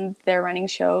when they're running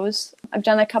shows. I've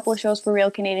done a couple of shows for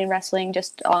Real Canadian Wrestling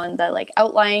just on the like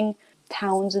outlying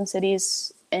towns and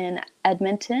cities in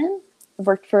Edmonton. I've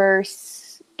worked for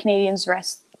Canada's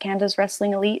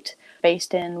Wrestling Elite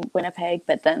based in Winnipeg,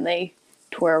 but then they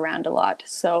tour around a lot.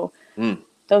 So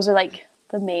those are like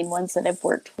the main ones that I've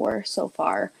worked for so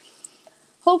far.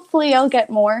 Hopefully I'll get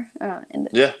more.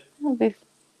 It'll be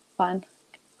fun.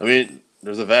 I mean,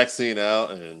 there's a vaccine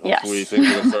out, and hopefully things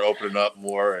are going to start opening up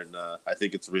more. And I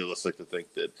think it's realistic to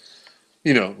think that,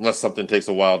 unless something takes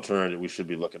a wild turn, we should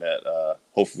be looking at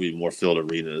hopefully more filled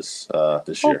arenas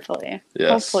this year. Hopefully.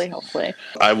 Yes. Hopefully.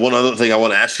 One other thing I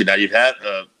want to ask you. Now, you've had,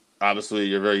 obviously,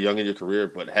 you're very young in your career,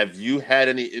 but have you had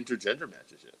any intergender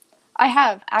matches yet? I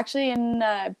have. Actually, in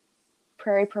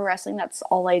Prairie Pro Wrestling, that's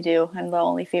all I do. I'm the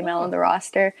only female on the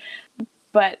roster.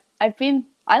 But I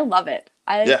love it.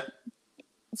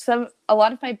 A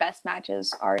lot of my best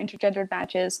matches are intergendered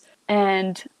matches,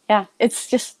 and it's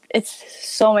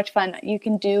so much fun. You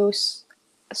can do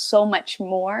so much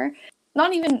more,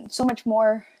 not even so much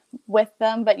more with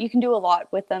them, but you can do a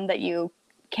lot with them that you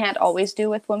can't always do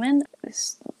with women.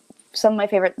 Some of my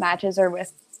favorite matches are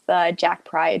with Jack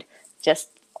Pride.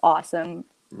 Just awesome.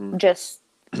 Just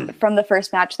from the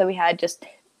first match that we had, just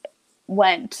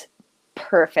went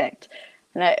perfect.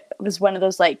 And it was one of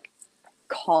those like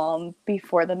calm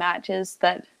before the matches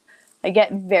that I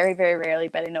get very, very rarely,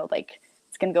 but I know like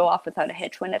it's gonna go off without a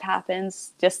hitch when it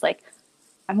happens. Just like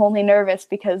I'm only nervous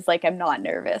because like I'm not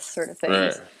nervous, sort of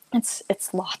things. Right.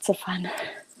 It's lots of fun.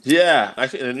 Yeah,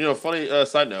 actually, and funny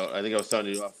side note, I think I was telling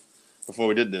you before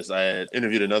we did this, I had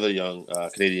interviewed another young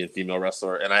Canadian female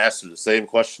wrestler, and I asked her the same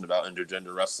question about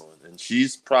intergender wrestling, and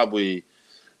she's probably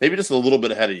maybe just a little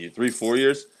bit ahead of you, 3-4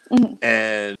 years.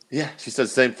 And she said the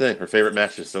same thing. Her favorite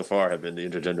matches so far have been the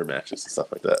intergender matches and stuff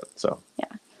like that. So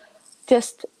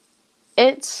just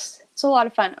it's a lot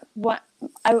of fun.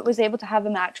 I was able to have a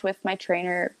match with my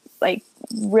trainer, like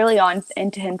really on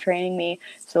into him training me.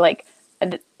 So like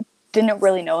I didn't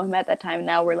really know him at that time.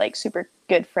 Now we're like super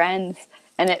good friends,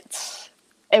 and it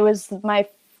wasn't my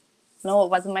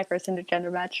first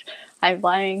intergender match. I'm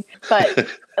lying, but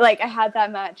like I had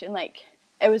that match, and like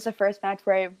it was the first match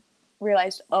where I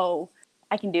realized, oh,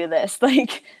 I can do this.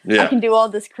 Like I can do all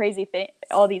these crazy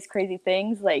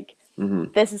things. Like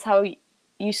this is how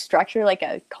you structure like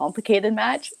a complicated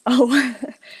match.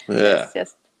 It's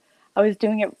just I was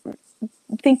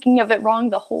thinking of it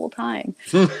wrong the whole time.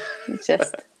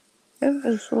 It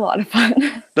was a lot of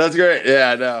fun. That's great.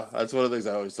 Yeah, I know. That's one of the things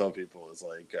I always tell people is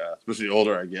like, especially the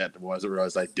older I get, the more I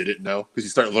realize I didn't know, because you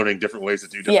start learning different ways to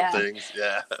do different things.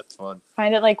 Yeah, that's fun.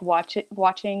 Find it like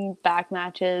watching back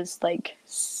matches like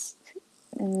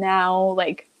now,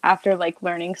 like after like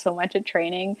learning so much at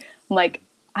training, I'm like,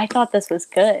 I thought this was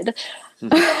good.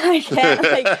 I can't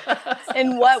like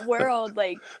in what world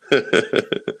like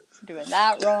doing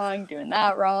that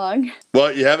wrong.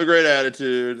 Well, you have a great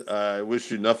attitude. I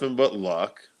wish you nothing but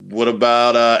luck. What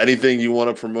about anything you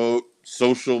want to promote,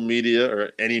 social media,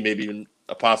 or maybe even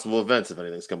possible events if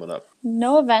anything's coming up?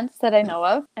 No events that I know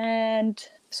of. And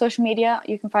social media,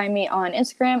 you can find me on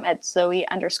Instagram at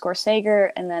Zoe_Sager,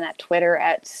 and then at Twitter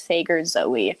at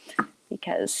SagerZoe,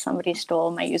 because somebody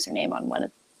stole my username on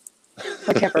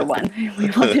whichever one we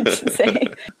wanted to say.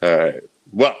 All right.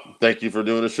 Well, thank you for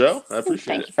doing the show. I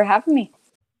appreciate it. Thank you for having me.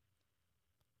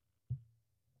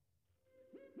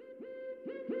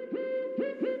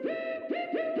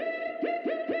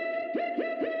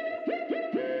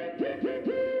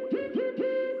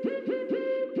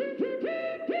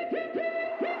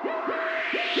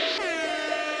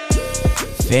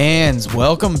 Fans,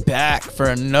 welcome back for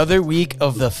another week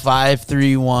of the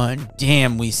 531.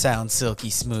 Damn, we sound silky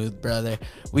smooth, brother.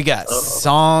 We got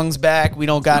songs back. We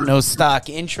don't got no stock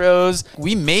intros.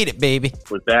 We made it, baby.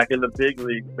 We're back in the big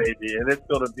leagues, baby, and it's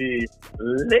going to be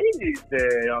Ladies'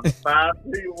 Day on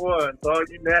 531. So all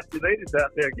you nasty ladies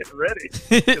out there, get ready.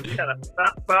 We got a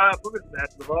top 5 women's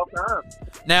matches of all time.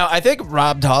 Now, I think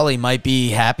Rob Dolly might be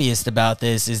happiest about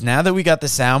this is now that we got the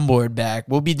soundboard back,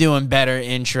 we'll be doing better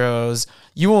intros.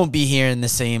 You won't be hearing the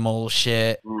same old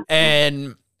shit.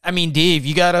 And, I mean, Dave,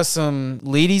 you got us some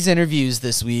ladies' interviews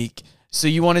this week. So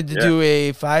you wanted to do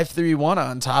a 531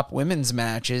 on top women's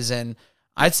matches, and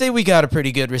I'd say we got a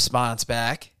pretty good response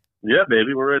back. Yeah,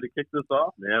 baby, we're ready to kick this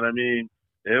off, man. I mean,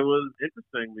 It was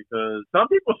interesting because some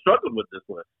people struggled with this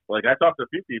list. Like, I talked to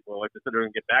a few people, like, they said they're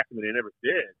going to get back to me. They never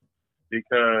did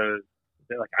because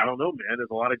they're like, I don't know, man. There's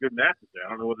a lot of good matches there. I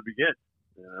don't know where to begin,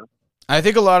 you know? I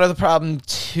think a lot of the problem,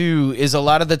 too, is a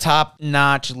lot of the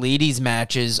top-notch ladies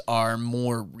matches are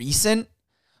more recent.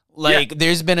 Like,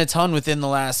 there's been a ton within the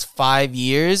last 5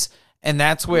 years, and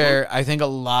that's where I think a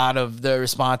lot of the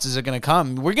responses are going to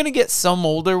come. We're going to get some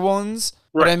older ones,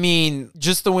 but I mean,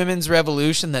 just the women's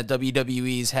revolution that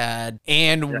WWE's had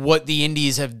and what the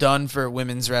indies have done for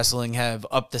women's wrestling have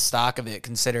upped the stock of it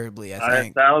considerably, I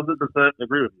think. I 1,000%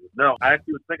 agree with you. No, I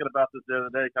actually was thinking about this the other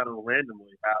day kind of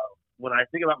randomly, how when I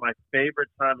think about my favorite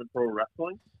time in pro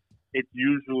wrestling, it's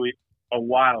usually a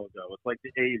while ago. It's like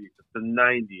the 80s, it's the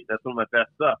 90s. That's one of my best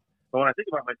stuff. But when I think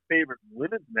about my favorite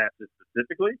women's matches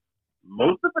specifically,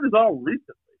 most of it is all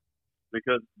recently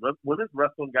because women's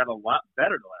wrestling got a lot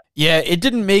better the last year. Yeah, it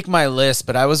didn't make my list,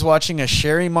 but I was watching a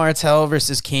Sherry Martel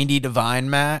versus Candy Divine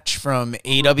match from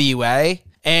AWA,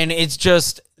 and it's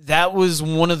just, that was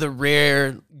one of the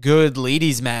rare good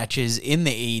ladies matches in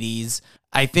the 80s.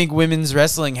 I think women's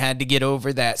wrestling had to get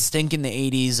over that stink in the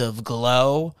 80s of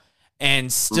glow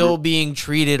and still being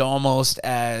treated almost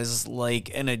as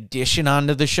like an addition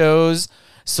onto the shows,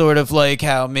 sort of like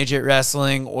how midget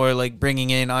wrestling or like bringing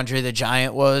in Andre the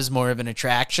Giant was more of an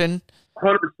attraction.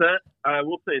 100%. I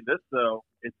will say this, though.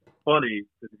 It's funny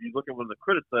because if you look at one of the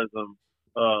criticism,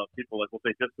 people like, we'll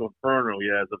say Disco Inferno,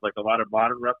 as like a lot of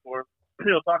modern wrestlers,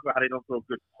 they'll talk about how they don't throw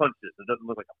good punches. It doesn't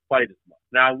look like a fight as much.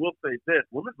 Now, I will say this.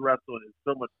 Women's wrestling is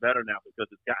so much better now because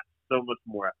it's gotten so much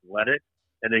more athletic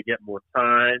and they get more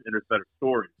time and there's better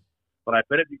stories. But I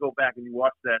bet if you go back and you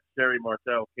watch that Sherry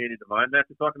Martel, Candy Divine match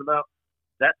you're talking about,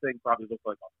 that thing probably looks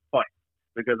like a fight.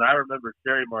 Because I remember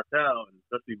Sherry Martel and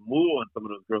especially Moole and some of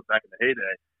those girls back in the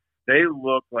heyday, they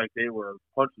looked like they were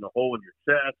punching a hole in your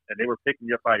chest and they were picking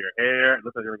you up by your hair. It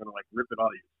looked like they were going to like rip it out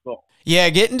of your skull. Yeah,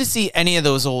 getting to see any of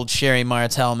those old Sherry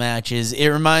Martel matches, it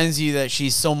reminds you that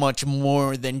she's so much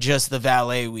more than just the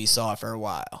valet we saw for a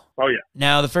while. Oh, yeah.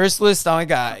 Now, the first list I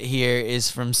got here is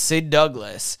from Sid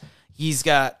Douglas. He's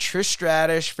got Trish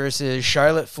Stratus versus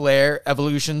Charlotte Flair,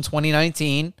 Evolution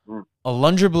 2019.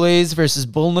 Alundra Blaze versus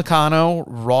Bull Nakano,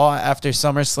 Raw after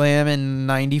SummerSlam in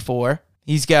 94.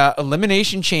 He's got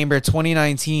Elimination Chamber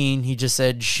 2019. He just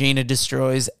said Shayna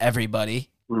destroys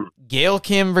everybody. Gail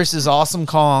Kim versus Awesome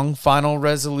Kong, Final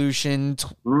Resolution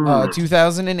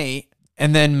 2008.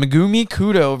 And then Megumi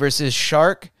Kudo versus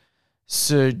Shark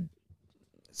Tsuchiga,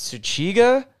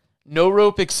 No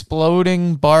Rope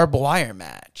Exploding Barbed Wire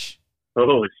match.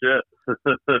 Holy shit.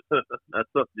 That's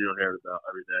something you don't hear about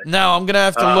every day. No, I'm going to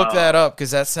have to look that up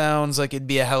because that sounds like it'd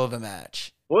be a hell of a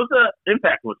match. What was the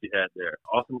Impact one you had there?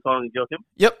 Awesome Kong and Gail Kim?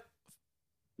 Yep.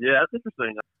 Yeah, that's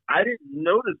interesting. I didn't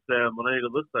notice them when I made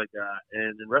the list I got,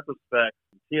 and in retrospect,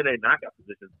 TNA knockout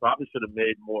positions probably should have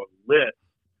made more lists.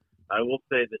 I will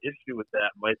say the issue with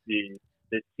that might be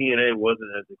that TNA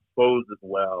wasn't as exposed as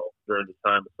well during the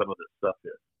time of some of this stuff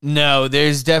here. No,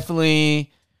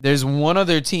 there's one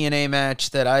other TNA match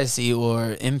that I see,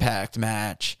 or Impact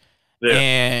match. Yeah.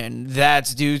 And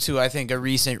that's due to, I think, a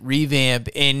recent revamp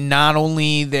in not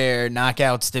only their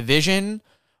knockouts division,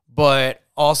 but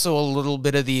also a little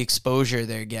bit of the exposure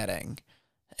they're getting.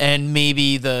 And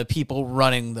maybe the people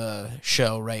running the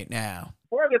show right now.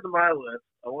 Before I get to my list,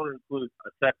 I want to include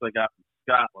a text I got from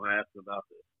Scott when I asked him about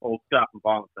this. Old Scott from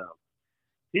Balltown.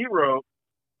 He wrote,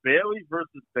 Bayley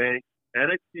versus Banks,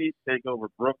 NXT TakeOver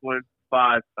Brooklyn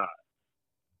 5 times.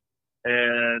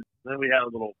 And then we had a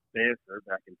little banter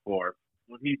back and forth.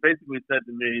 When he basically said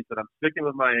to me, he said, I'm sticking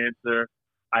with my answer.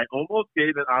 I almost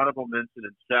gave an honorable mention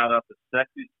and shout out to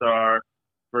Sexy Star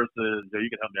versus, you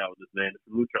can help me out with his name, it's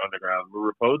Lucha Underground,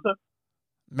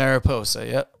 Mariposa,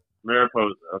 yep.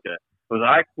 Mariposa, okay. Because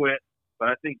I quit,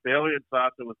 but I think Bayley and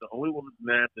Sasha was the only women's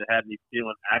match that had me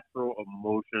feeling actual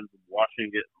emotion watching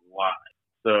it live.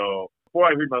 So before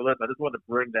I read my list, I just wanted to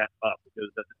bring that up because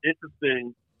that's an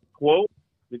interesting quote.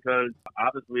 Because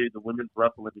obviously the women's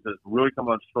wrestling has really come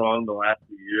on strong the last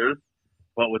few years,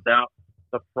 but without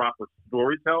the proper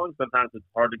storytelling, sometimes it's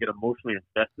hard to get emotionally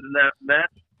invested in that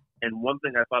match. And one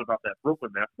thing I thought about that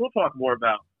Brooklyn match, we'll talk more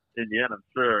about in the end, I'm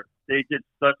sure. They did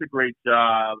such a great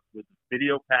job with the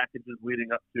video packages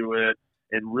leading up to it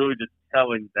and really just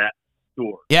telling that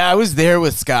story. Yeah, I was there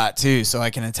with Scott too, so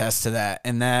I can attest to that.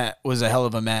 And that was a hell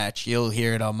of a match. You'll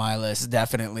hear it on my list,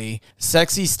 definitely.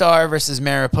 Sexy Star versus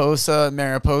Mariposa.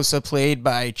 Mariposa played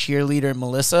by cheerleader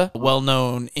Melissa,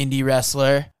 well-known indie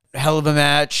wrestler. Hell of a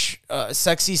match.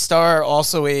 Sexy Star,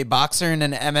 also a boxer and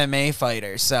an MMA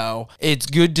fighter. So it's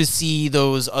good to see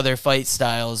those other fight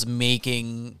styles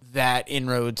making that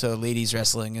inroad to ladies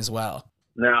wrestling as well.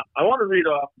 Now, I want to read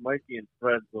off Mikey and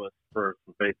Fred's list first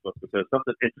from Facebook because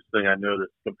something interesting I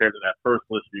noticed compared to that first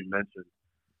list you mentioned.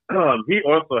 He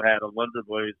also had Alundra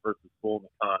Blaze versus Bull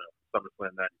Nakano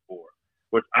SummerSlam 94,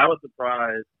 which I was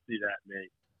surprised to see that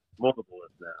make multiple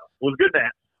lists now. It was a good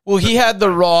match. Well, he had the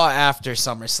Raw after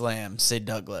SummerSlam, Sid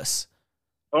Douglas.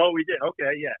 Oh, we did?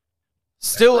 Okay, yeah.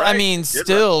 Still, right. I mean, You're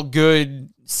still good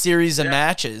series of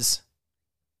matches.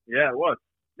 Yeah, it was.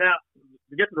 Now,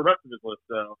 to get to the rest of his list,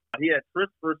 though, he had Trish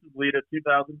versus Lita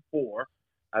 2004.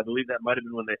 I believe that might have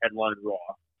been when they headlined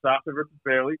Raw. Sasha versus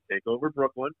Bayley, TakeOver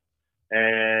Brooklyn.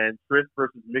 And Trish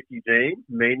versus Mickie James,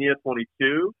 Mania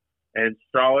 22. And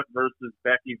Charlotte versus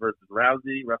Becky versus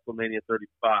Rousey, WrestleMania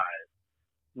 35.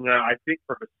 Now, I think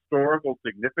for historical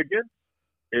significance,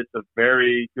 it's a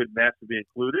very good match to be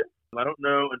included. I don't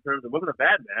know in terms of, it wasn't a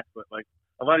bad match, but like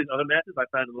a lot of these other matches I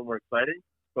find a little more exciting.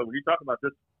 But when you talk about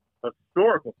this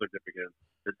historical significance,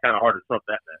 it's kind of hard to trump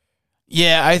that match.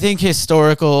 Yeah, I think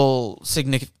historical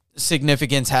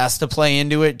significance has to play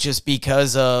into it just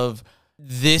because of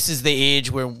this is the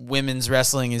age where women's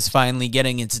wrestling is finally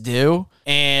getting its due.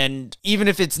 And even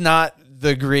if it's not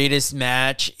the greatest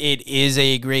match, it is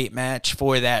a great match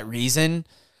for that reason.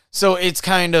 So it's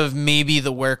kind of maybe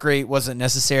the work rate wasn't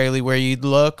necessarily where you'd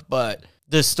look, but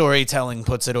the storytelling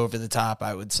puts it over the top,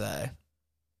 I would say.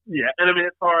 Yeah, and I mean,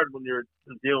 it's hard when you're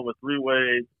dealing with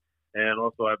three-ways, and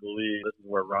also I believe this is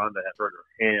where Ronda had hurt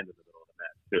her hand in the middle of the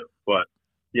match, too. But,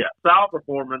 yeah, solid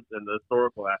performance, and the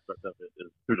historical aspect of it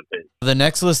is through the page. The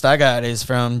next list I got is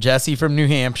from Jesse from New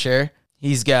Hampshire.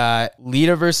 He's got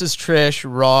Lita versus Trish,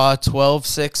 Raw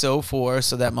 12/6/04,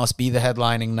 so that must be the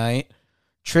headlining night.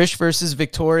 Trish versus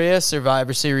Victoria,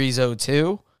 Survivor Series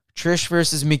 02. Trish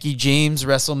versus Mickie James,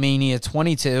 WrestleMania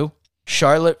 22.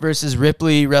 Charlotte versus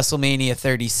Ripley, WrestleMania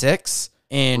 36.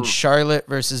 And Charlotte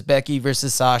versus Becky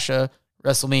versus Sasha,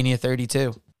 WrestleMania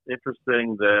 32.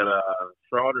 Interesting that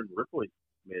Charlotte and Ripley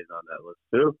made it on that list,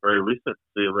 too. Very recent to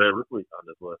see Rhea Ripley on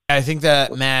this list. I think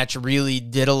that match really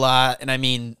did a lot. And I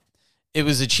mean, it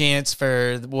was a chance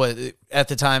for what at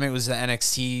the time it was the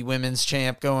NXT Women's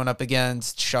Champ going up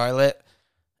against Charlotte.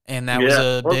 And that was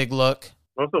a big look.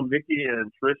 Also, Mickie and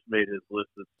Trish made his list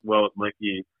as well as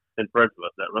Mikey and Fred's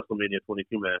list, that WrestleMania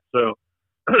 22 match. So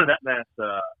that match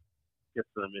gets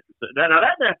them interested. Now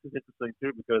that match is interesting,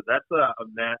 too, because that's a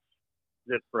match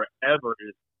that forever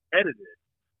is edited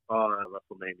on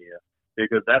WrestleMania.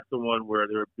 Because that's the one where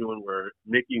they were doing where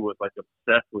Mickie was like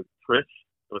obsessed with Trish.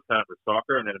 It was time for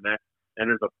soccer. And then a match, and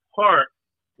there's a part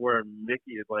where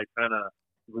Mickie is like kind of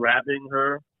grabbing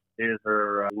her in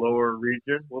her lower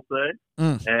region, we'll say.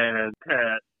 And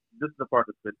this is the part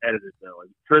that's been edited, though.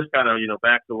 Like, Trish kind of,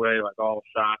 backs away, like, all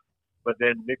shocked. But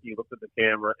then Mickie looks at the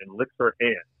camera and licks her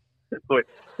hand. Like,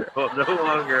 well, no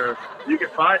longer, you can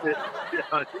find it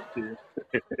on YouTube.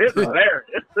 It's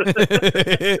hilarious.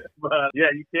 But, yeah,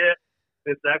 you can't.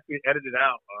 It's actually edited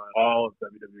out on all of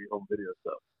WWE home video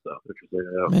stuff. So,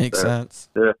 interesting. Makes sense.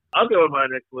 Yeah. I'll go with my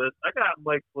next list. I got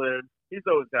Mike Flynn. He's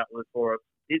always got lists for us.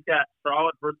 He's got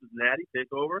Charlotte versus Natty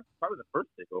TakeOver. Probably the first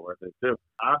TakeOver, I think, too.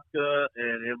 Asuka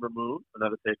and Ember Moon,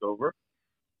 another TakeOver.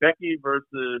 Becky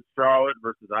versus Charlotte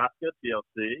versus Asuka,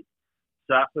 TLC.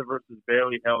 Sasha versus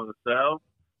Bayley, Hell in a Cell.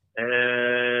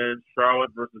 And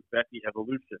Charlotte versus Becky,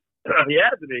 Evolution. He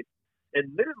added to me,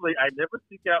 admittedly, I never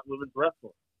seek out women's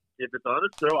wrestling. If it's on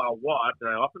a show, I'll watch, and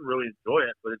I often really enjoy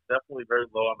it, but it's definitely very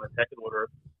low on my pecking order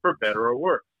for better or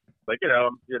worse. Like,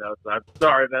 I'm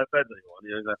sorry if that offends anyone.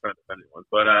 He's not trying to offend anyone.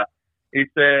 But he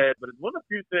said, but it's one of the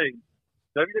few things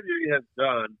WWE has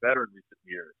done better in recent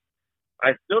years.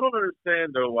 I still don't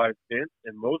understand, though, why Vince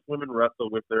and most women wrestle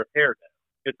with their hair down.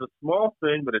 It's a small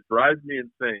thing, but it drives me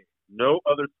insane. No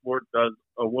other sport does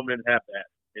a woman have that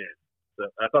in.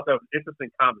 So I thought that was an interesting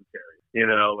commentary. And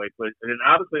then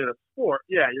obviously in a sport,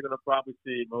 yeah, you're going to probably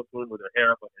see most women with their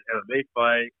hair up like an MMA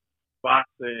fight,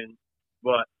 boxing,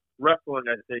 but wrestling,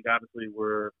 I think, obviously,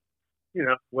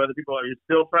 whether people are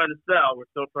still trying to sell, we're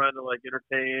still trying to,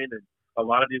 entertain, and a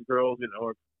lot of these girls,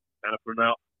 are kind of putting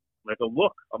out,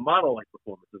 a model-like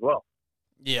performance as well.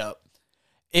 Yeah.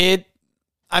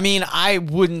 I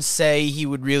wouldn't say he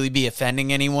would really be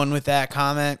offending anyone with that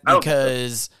comment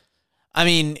because,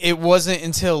 it wasn't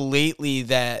until lately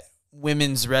that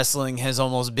women's wrestling has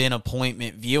almost been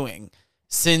appointment viewing.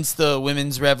 Since the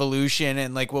women's revolution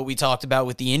and what we talked about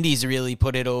with the indies really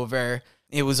put it over,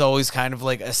 it was always kind of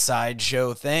like a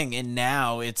sideshow thing. And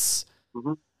now it's,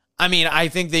 I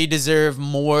think they deserve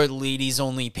more ladies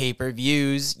only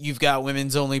pay-per-views. You've got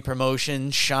women's only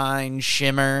promotions, Shine,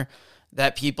 Shimmer,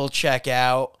 that people check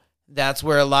out. That's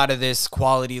where a lot of this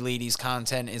quality ladies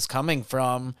content is coming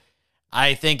from.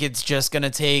 I think it's just going to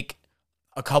take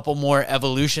a couple more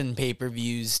Evolution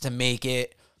pay-per-views to make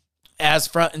it as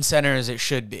front and center as it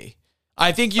should be.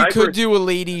 I think you could do a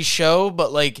ladies show,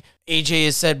 but like AJ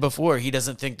has said before, he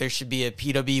doesn't think there should be a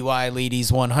PWI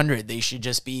Ladies 100. They should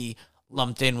just be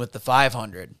lumped in with the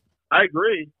 500. I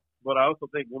agree, but I also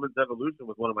think Women's Evolution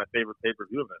was one of my favorite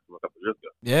pay-per-view events from a couple of years ago.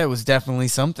 Yeah, it was definitely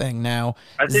something. Now,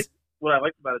 I think what I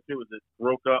liked about it, too, is it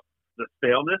broke up the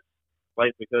staleness,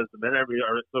 like, because the men are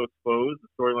so exposed, the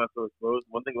storyline's so exposed.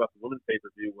 One thing about the women's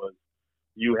pay-per-view was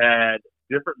you had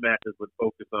different matches with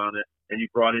focus on it, and you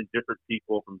brought in different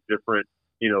people from different,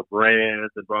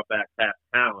 brands and brought back past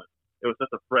talent. It was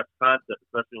such a fresh concept,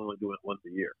 especially only doing it once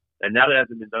a year. And now that it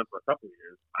hasn't been done for a couple of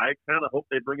years, I kind of hope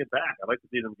they bring it back. I'd like to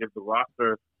see them give the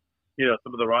roster,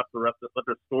 some of the roster reps, let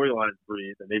their storylines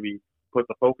breathe and maybe put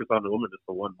the focus on the women just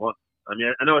for 1 month. I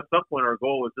mean, I know at some point our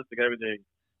goal was just to get everything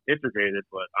integrated,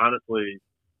 but honestly,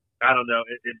 I don't know.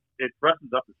 It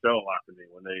freshens up the show a lot to me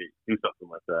when they do something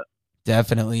like that.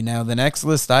 Definitely. Now, the next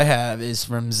list I have is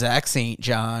from Zach St.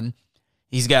 John.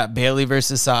 He's got Bayley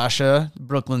versus Sasha,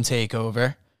 Brooklyn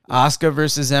TakeOver. Asuka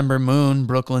versus Ember Moon,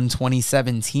 Brooklyn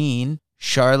 2017.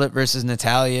 Charlotte versus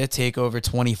Natalya, TakeOver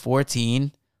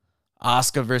 2014.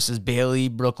 Asuka versus Bayley,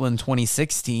 Brooklyn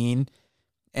 2016.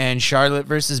 And Charlotte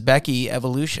versus Becky,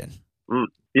 Evolution.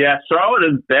 Yeah, Charlotte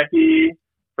and Becky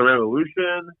from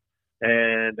Evolution,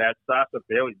 and that Sasha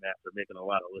Bayley match are making a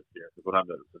lot of lists here, is what I'm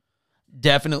noticing.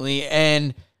 Definitely.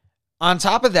 And on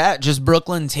top of that, just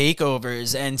Brooklyn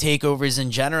takeovers and takeovers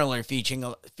in general are featuring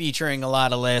a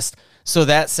lot of lists. So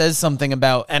that says something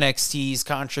about NXT's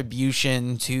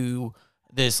contribution to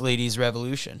this ladies'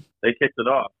 revolution. They kicked it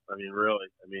off. I mean, really.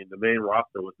 I mean, the main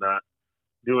roster was not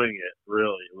doing it,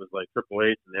 really. It was like Triple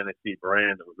H and the NXT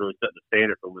brand that was really setting the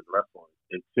standard for women's wrestling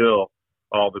until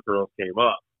all the girls came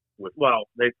up.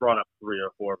 They brought up 3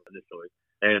 or 4 initially.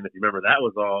 And if you remember, that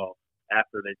was all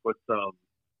after they put some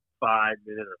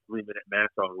 5-minute or 3-minute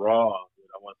match on Raw.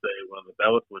 I want to say one of the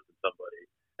Bellas went to somebody.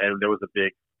 And there was a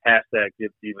big hashtag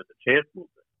Give Divas a Chance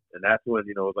movement. And that's when,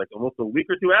 it was like almost a week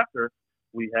or two after,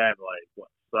 we had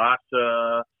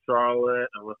Sasha, Charlotte,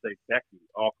 and let's say Becky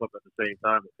all come up at the same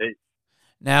time with Paige.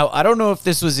 Now, I don't know if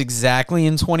this was exactly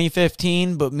in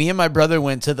 2015, but me and my brother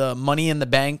went to the Money in the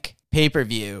Bank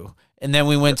pay-per-view, and then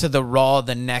we went to the Raw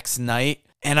the next night.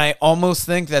 And I almost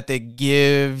think that the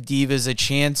Give Divas a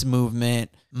Chance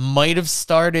movement might have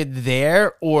started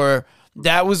there, or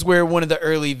that was where one of the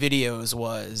early videos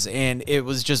was, and it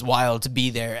was just wild to be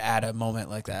there at a moment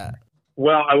like that.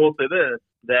 Well, I will say this,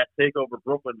 that TakeOver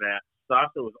Brooklyn match,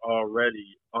 Sasha was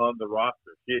already on the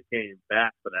roster. She came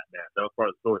back for that match. That was part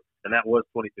of the story, and that was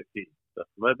 2015. So,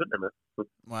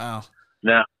 wow.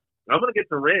 Now, I'm going to get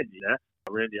to Randy.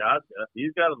 Randy Asuka.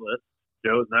 He's got a list.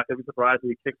 Joe's not going to be surprised if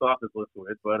he kicks off his list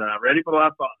with, but ready for the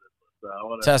last thought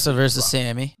on this list. Tessa versus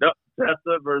Sammy. Nope.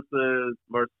 Tessa versus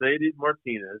Mercedes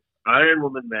Martinez. Iron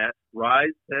Woman match. Rise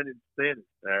 10 Insanity.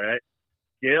 All right.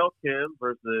 Gail Kim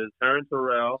versus Taryn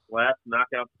Terrell. Last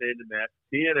knockout standing match.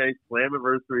 TNA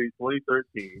Slammiversary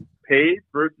 2013. Paige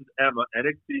versus Emma.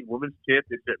 NXT Women's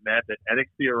Championship match at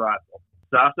NXT Arrival.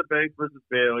 Sasha Banks versus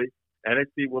Bayley.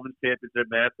 NXT Women's Championship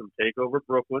match from TakeOver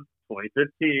Brooklyn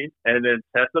 2015, and then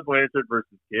Tessa Blanchard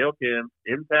versus Gail Kim,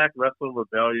 Impact Wrestling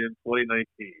Rebellion 2019.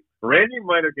 Randy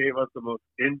might have gave us the most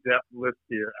in-depth list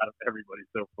here out of everybody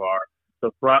so far, so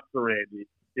props to Randy.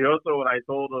 He also, when I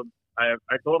told him I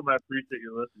appreciate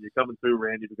your list and you're coming through,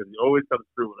 Randy, because he always comes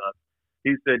through with us.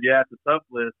 He said, yeah, it's a tough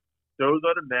list. Those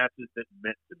are the matches that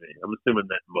meant to me. I'm assuming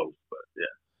meant most, but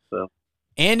yeah, so.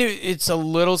 And it's a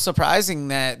little surprising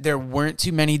that there weren't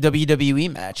too many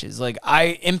WWE matches.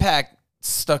 Impact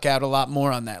stuck out a lot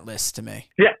more on that list to me.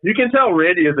 Yeah, you can tell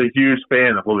Randy is a huge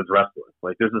fan of women's wrestling.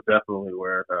 This is definitely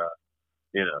where,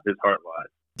 his heart lies.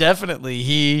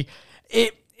 Definitely.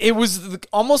 It was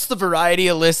almost the variety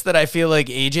of list that I feel like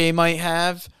AJ might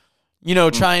have.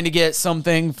 Trying to get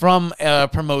something from a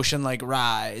promotion like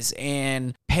Rise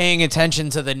and paying attention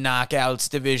to the Knockouts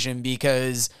division,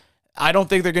 because I don't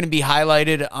think they're going to be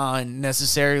highlighted on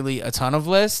necessarily a ton of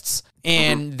lists,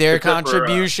 and their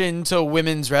contribution to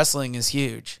women's wrestling is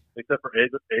huge. Except for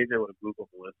AJ would have Googled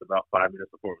the list about 5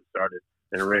 minutes before we started,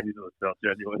 and Randy's was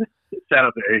self-genuine. Shout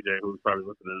out to AJ, who's probably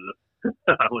listening to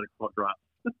this when it drops.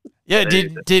 Yeah,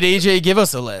 did AJ give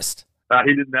us a list?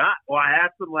 He did not. Well, I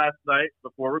asked him last night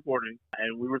before recording,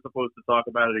 and we were supposed to talk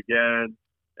about it again,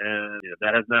 and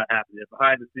that has not happened yet.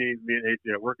 Behind the scenes, me and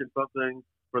AJ are working something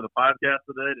for the podcast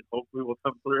today that hopefully will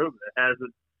come through. It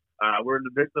hasn't. We're in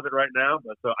the midst of it right now,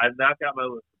 but so I've not got my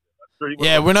list.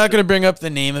 We're not going to bring up the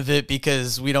name of it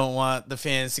because we don't want the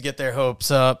fans to get their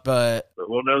hopes up, but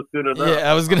we'll know soon enough.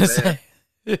 Yeah, I was going to say.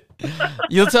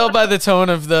 You'll tell by the tone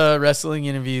of the wrestling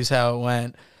interviews how it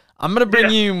went. I'm going to bring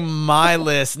you my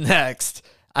list next.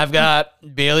 I've got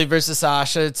Bayley versus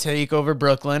Sasha, take over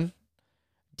Brooklyn.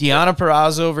 Deonna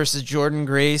Purrazzo versus Jordan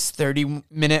Grace,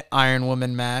 30-minute Iron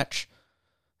Woman match.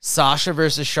 Sasha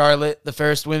versus Charlotte, the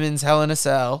first women's Hell in a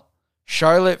Cell.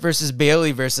 Charlotte versus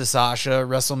Bayley versus Sasha,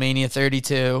 WrestleMania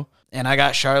 32. And I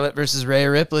got Charlotte versus Rhea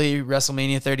Ripley,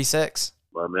 WrestleMania 36.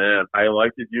 My man, I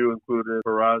liked that you included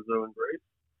Purrazzo and Grace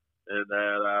in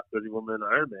that 30-woman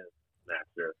Iron Man match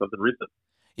there. Something recent.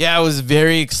 Yeah, I was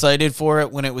very excited for it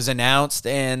when it was announced,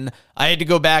 and I had to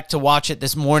go back to watch it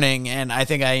this morning, and I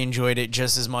think I enjoyed it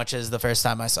just as much as the first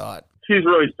time I saw it. She's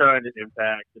really shined an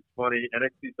impact. It's funny.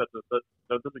 NXT does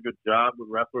such a good job with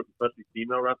wrestlers, especially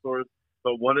female wrestlers.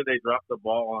 But one that they dropped the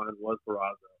ball on was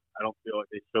Purrazzo. I don't feel like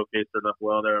they showcased her enough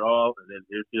well there at all. And then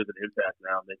here she is an Impact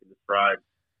now, making the stride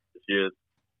that she is.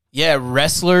 Yeah,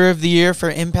 Wrestler of the Year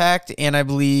for Impact, and I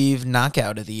believe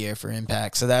Knockout of the Year for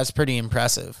Impact. So that's pretty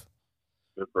impressive.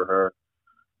 Good for her.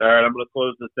 All right, I'm going to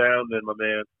close this down then, my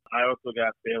man. I also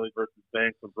got Bayley versus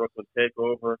Banks from Brooklyn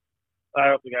TakeOver. I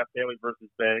also got Bayley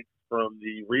versus Banks from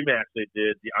the rematch they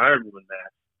did, the Iron Woman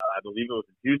match. I believe it was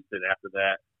in Houston after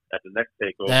that, at the next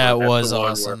TakeOver. That was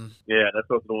awesome. That's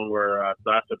also the one where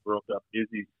Sasha broke up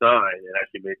Izzy's sign and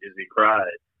actually made Izzy cry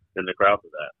in the crowd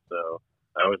for that. So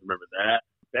I always remember that.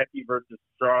 Becky versus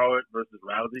Charlotte versus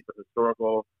Rousey for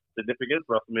historical significance,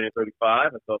 WrestleMania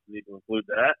 35. I felt the need to include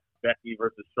that. Becky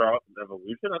versus Charlotte from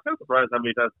Evolution. I'm kind of surprised how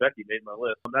many times Becky made my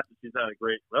list. Not that she's not a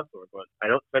great wrestler, but I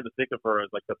don't tend to think of her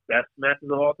as like the best matches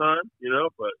of all time,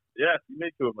 But yeah, she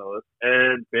made two of my list.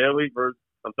 And Shayna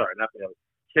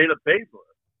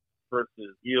Baszler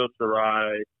versus Io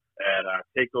Shirai at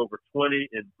TakeOver 20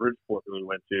 in Bridgeport that we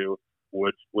went to,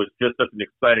 which was just such an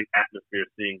exciting atmosphere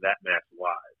seeing that match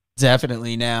live.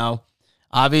 Definitely. Now,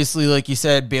 obviously, like you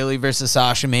said, Bayley versus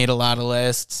Sasha made a lot of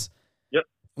lists. Yep.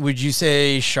 Would you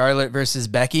say Charlotte versus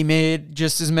Becky made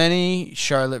just as many?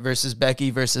 Charlotte versus Becky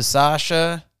versus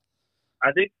Sasha?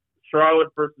 I think Charlotte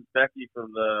versus Becky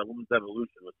from the Women's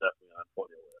Evolution was definitely on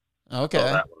plenty of lists.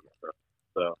 Okay.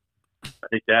 So I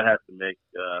think that has to make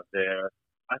there.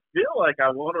 I feel like I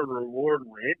want to reward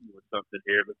Randy with something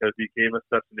here because he gave us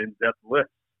such an in-depth list.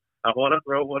 I want to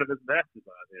throw one of his matches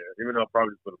on here, even though I'm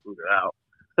probably just going to boot it out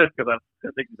because I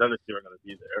think these other two are going to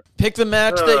be there. Pick the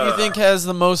match that you think has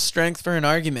the most strength for an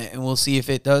argument, and we'll see if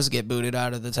it does get booted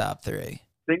out of the top three.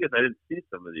 The thing is, I didn't see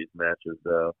some of these matches,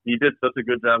 though. He did such a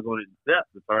good job going in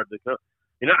depth. It's hard to go.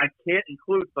 I can't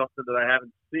include something that I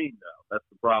haven't seen, though. That's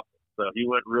the problem. So he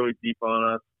went really deep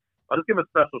on us. I'll just give him a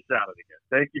special shout-out again.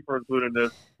 Thank you for including this.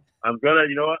 I'm going to,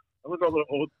 you know what? I'm going to go a little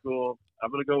old school.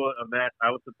 I'm going to go with a match I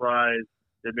was surprised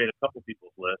they made a couple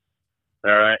people's lists.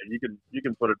 All right, and you can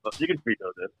put it. You can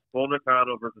veto this. Bull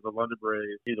Nakano versus Alundra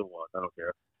Braze. Either one. I don't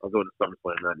care. I'll go to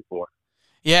SummerSlam '94.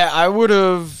 Yeah, I would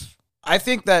have. I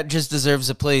think that just deserves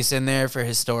a place in there for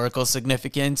historical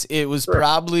significance. It was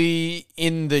probably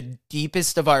in the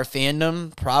deepest of our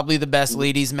fandom, probably the best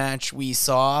ladies match we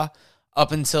saw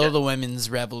up until the Women's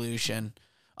Revolution.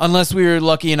 Unless we were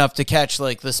lucky enough to catch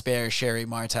like the spare Sherry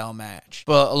Martel match.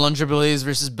 But Alundra Blaze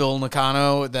versus Bull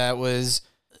Nakano, that was...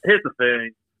 Here's the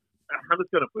thing. I'm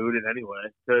just going to boot it anyway.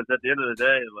 Because at the end of the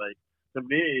day, like, to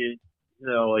me,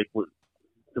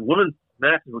 the women's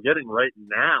matches we're getting right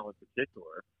now in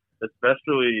particular,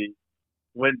 especially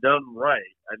when done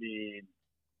right, I mean,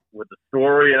 with the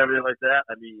story and everything like that,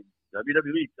 I mean,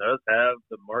 WWE does have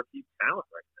the marquee talent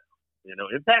right now.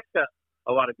 Impact's got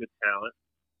a lot of good talent,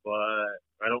 but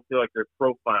I don't feel like they're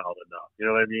profiled enough. You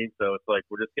know what I mean? So it's like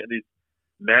we're just getting these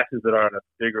matches that are on a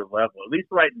bigger level, at least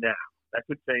right now. That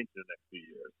could change in the next few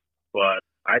years. But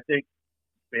I think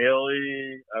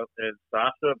Bayley and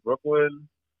Sasha, Brooklyn,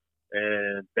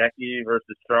 and Becky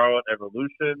versus Charlotte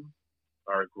Evolution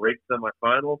are great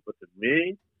semifinals. But to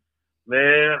me,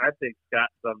 man, I think Scott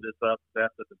summed this up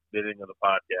best at the beginning of the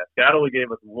podcast. Scott only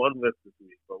gave us one list this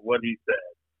week, but what he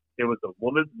said, it was a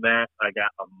women's match I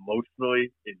got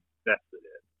emotionally invested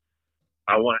in.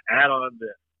 I want to add on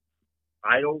this.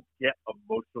 I don't get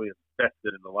emotionally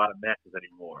invested in a lot of matches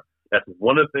anymore. That's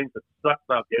one of the things that sucks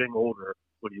about getting older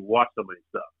when you watch so many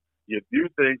stuff. You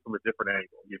view things from a different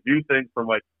angle. You view things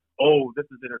from like, oh, this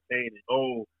is entertaining.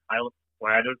 Oh, I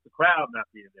notice the crowd not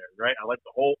being there, right? I like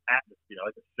the whole atmosphere.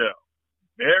 I like the show.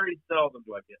 Very seldom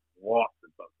do I get lost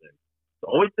in something. The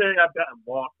only thing I've gotten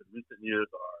lost in recent years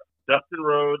are Dustin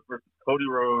Rhodes versus Cody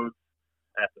Rhodes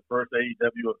at the first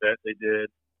AEW event they did,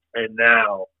 and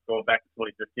now going back to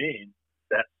 2015,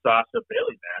 that Sasha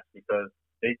Bayley match because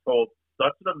they told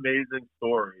such an amazing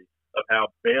story of how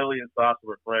Bayley and Sasha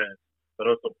were friends, but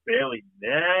also Bayley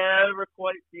never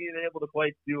quite being able to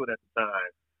quite do it at the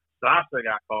time.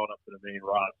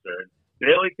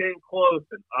 close,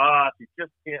 and she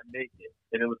just can't make it.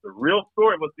 And it was the real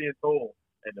story was being told,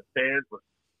 and the fans were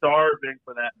starving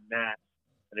for that match,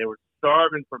 and they were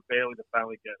starving for Bayley to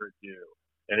finally get her due.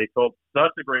 And they told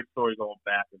such a great story going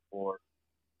back and forth,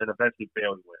 and eventually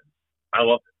Bayley wins. I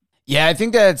love it. Yeah, I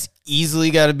think that's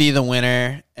easily got to be the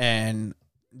winner. And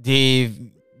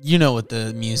Dave, you know what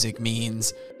the music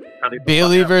means.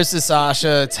 Bayley versus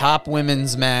Sasha, top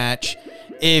women's match.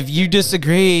 If you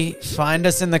disagree, find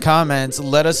us in the comments.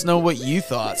 Let us know what you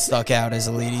thought stuck out as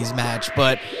a ladies match.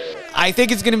 But I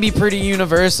think it's going to be pretty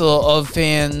universal of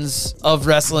fans of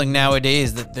wrestling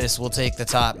nowadays that this will take the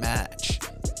top match.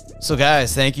 So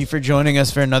guys, thank you for joining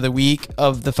us for another week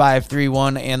of the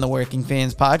 531 and the Working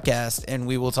Fans podcast, and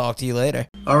we will talk to you later.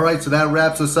 All right, so that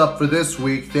wraps us up for this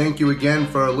week. Thank you again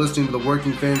for listening to the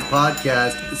Working Fans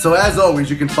podcast. So as always,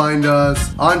 you can find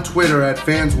us on Twitter at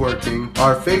FansWorking.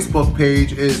 Our Facebook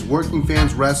page is Working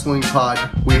Fans Wrestling Pod.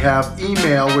 We have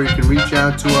email where you can reach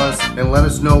out to us and let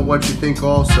us know what you think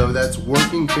also. That's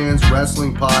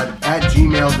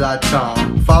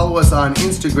workingfanswrestlingpod@gmail.com. Follow us on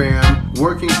Instagram,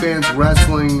 Working Fans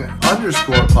Wrestling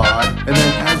 _pod. And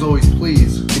then as always,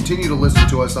 please continue to listen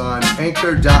to us on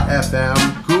Anchor.fm,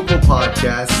 Google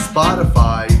Podcasts,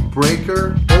 Spotify,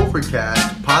 Breaker,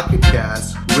 Overcast, Pocket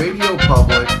Cast, Radio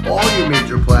Public, all your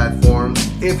major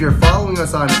platforms. If you're following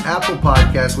us on Apple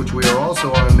Podcasts, which we are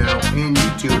also on now, and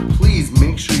YouTube, please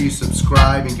make sure you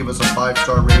subscribe and give us a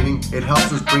 5-star rating. It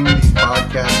helps us bring you these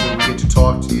podcasts where we get to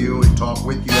talk to you and talk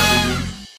with you every week.